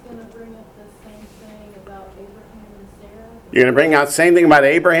 I was gonna bring up the same thing about Abraham and Sarah. You're going to bring out the same thing about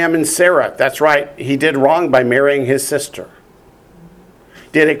Abraham and Sarah. That's right. He did wrong by marrying his sister.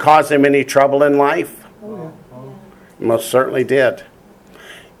 Did it cause him any trouble in life? Oh, yeah. Most certainly did.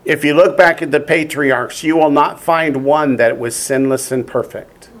 If you look back at the patriarchs, you will not find one that was sinless and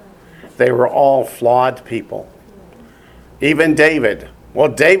perfect. They were all flawed people. Even David. Well,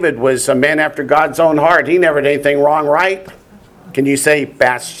 David was a man after God's own heart. He never did anything wrong, right? Can you say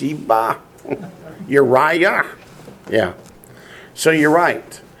Bathsheba? Uriah? Yeah. So you're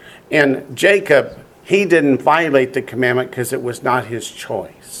right. And Jacob, he didn't violate the commandment because it was not his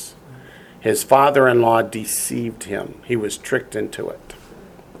choice. His father-in-law deceived him. He was tricked into it.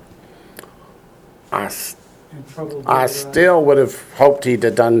 I still would have hoped he'd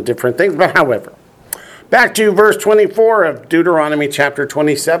have done different things, but however. Back to verse 24 of Deuteronomy chapter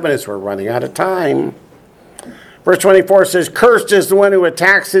 27 as we're running out of time. Verse 24 says, cursed is the one who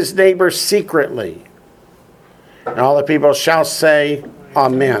attacks his neighbor secretly. And all the people shall say,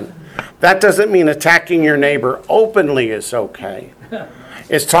 Amen. That doesn't mean attacking your neighbor openly is okay.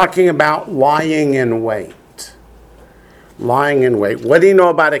 It's talking about lying in wait. Lying in wait. What do you know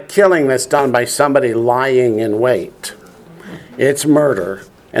about a killing that's done by somebody lying in wait? It's murder.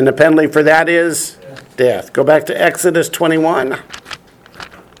 And the penalty for that is death. Go back to Exodus 21.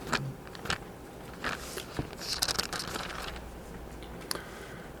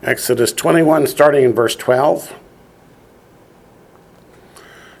 Exodus 21, starting in verse 12.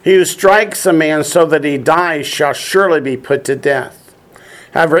 He who strikes a man so that he dies shall surely be put to death.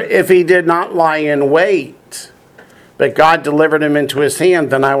 However, if he did not lie in wait, but God delivered him into his hand,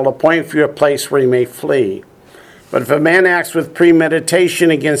 then I will appoint for you a place where he may flee. But if a man acts with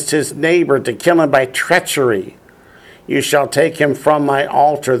premeditation against his neighbor to kill him by treachery, you shall take him from my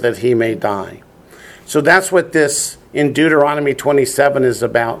altar that he may die. So that's what this in Deuteronomy 27 is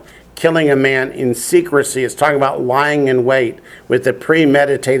about. Killing a man in secrecy. It's talking about lying in wait with a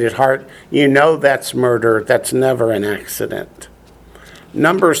premeditated heart. You know that's murder. That's never an accident.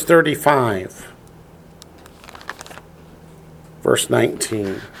 Numbers 35, verse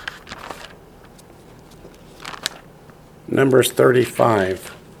 19. Numbers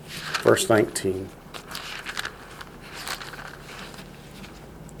 35, verse 19.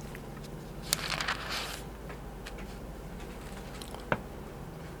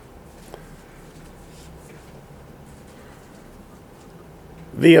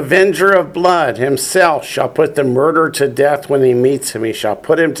 The avenger of blood himself shall put the murderer to death when he meets him. He shall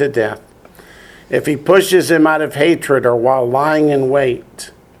put him to death. If he pushes him out of hatred or while lying in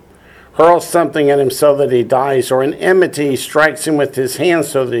wait, hurls something at him so that he dies, or in enmity strikes him with his hand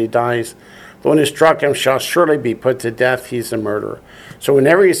so that he dies, the one who struck him shall surely be put to death. He's a murderer. So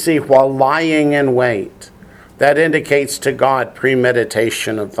whenever you see while lying in wait, That indicates to God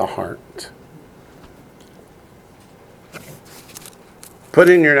premeditation of the heart. Put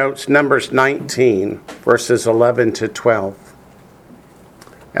in your notes Numbers 19, verses 11 to 12.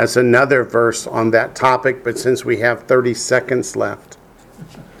 As another verse on that topic, but since we have 30 seconds left.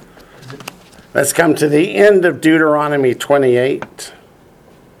 Let's come to the end of Deuteronomy 28,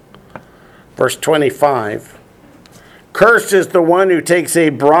 verse 25. Cursed is the one who takes a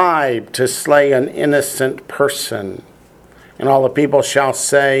bribe to slay an innocent person. And all the people shall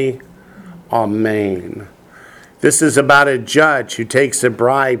say, Amen. This is about a judge who takes a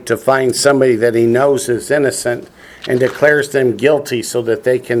bribe to find somebody that he knows is innocent and declares them guilty so that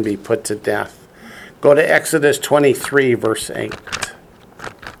they can be put to death. Go to Exodus 23, verse 8.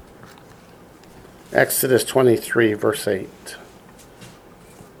 Exodus 23, verse 8.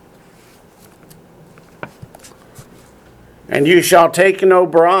 And you shall take no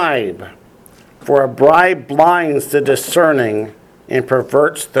bribe, for a bribe blinds the discerning and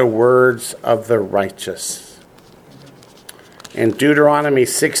perverts the words of the righteous. In Deuteronomy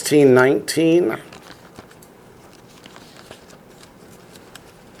 16:19,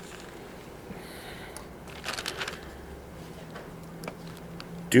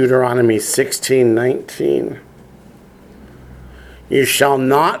 Deuteronomy 16:19, you shall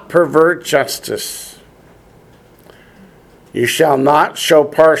not pervert justice. You shall not show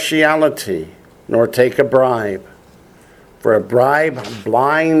partiality, nor take a bribe. For a bribe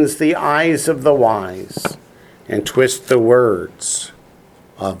blinds the eyes of the wise and twists the words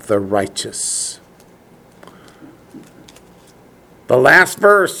of the righteous. The last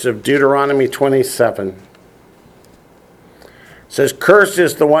verse of Deuteronomy 27 says, cursed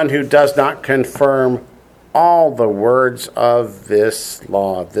is the one who does not confirm all the words of this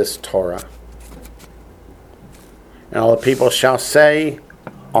law, of this Torah. And all the people shall say,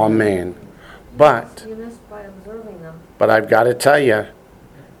 Amen. But You missed by observing them. I've got to tell you,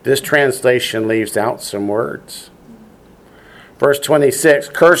 this translation leaves out some words. Verse 26,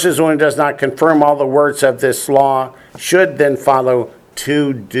 curses one who does not confirm all the words of this law, should then follow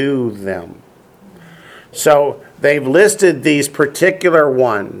to do them. So they've listed these particular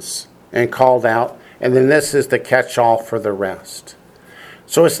ones and called out, and then this is the catch-all for the rest.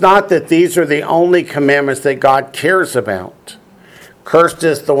 So it's not that these are the only commandments that God cares about. Cursed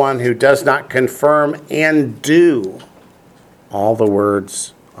is the one who does not confirm and do all the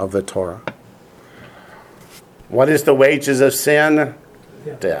words of the Torah. What is the wages of sin?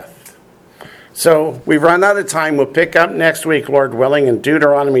 Death. So we've run out of time. We'll pick up next week, Lord willing, in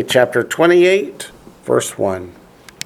Deuteronomy chapter 28, verse 1.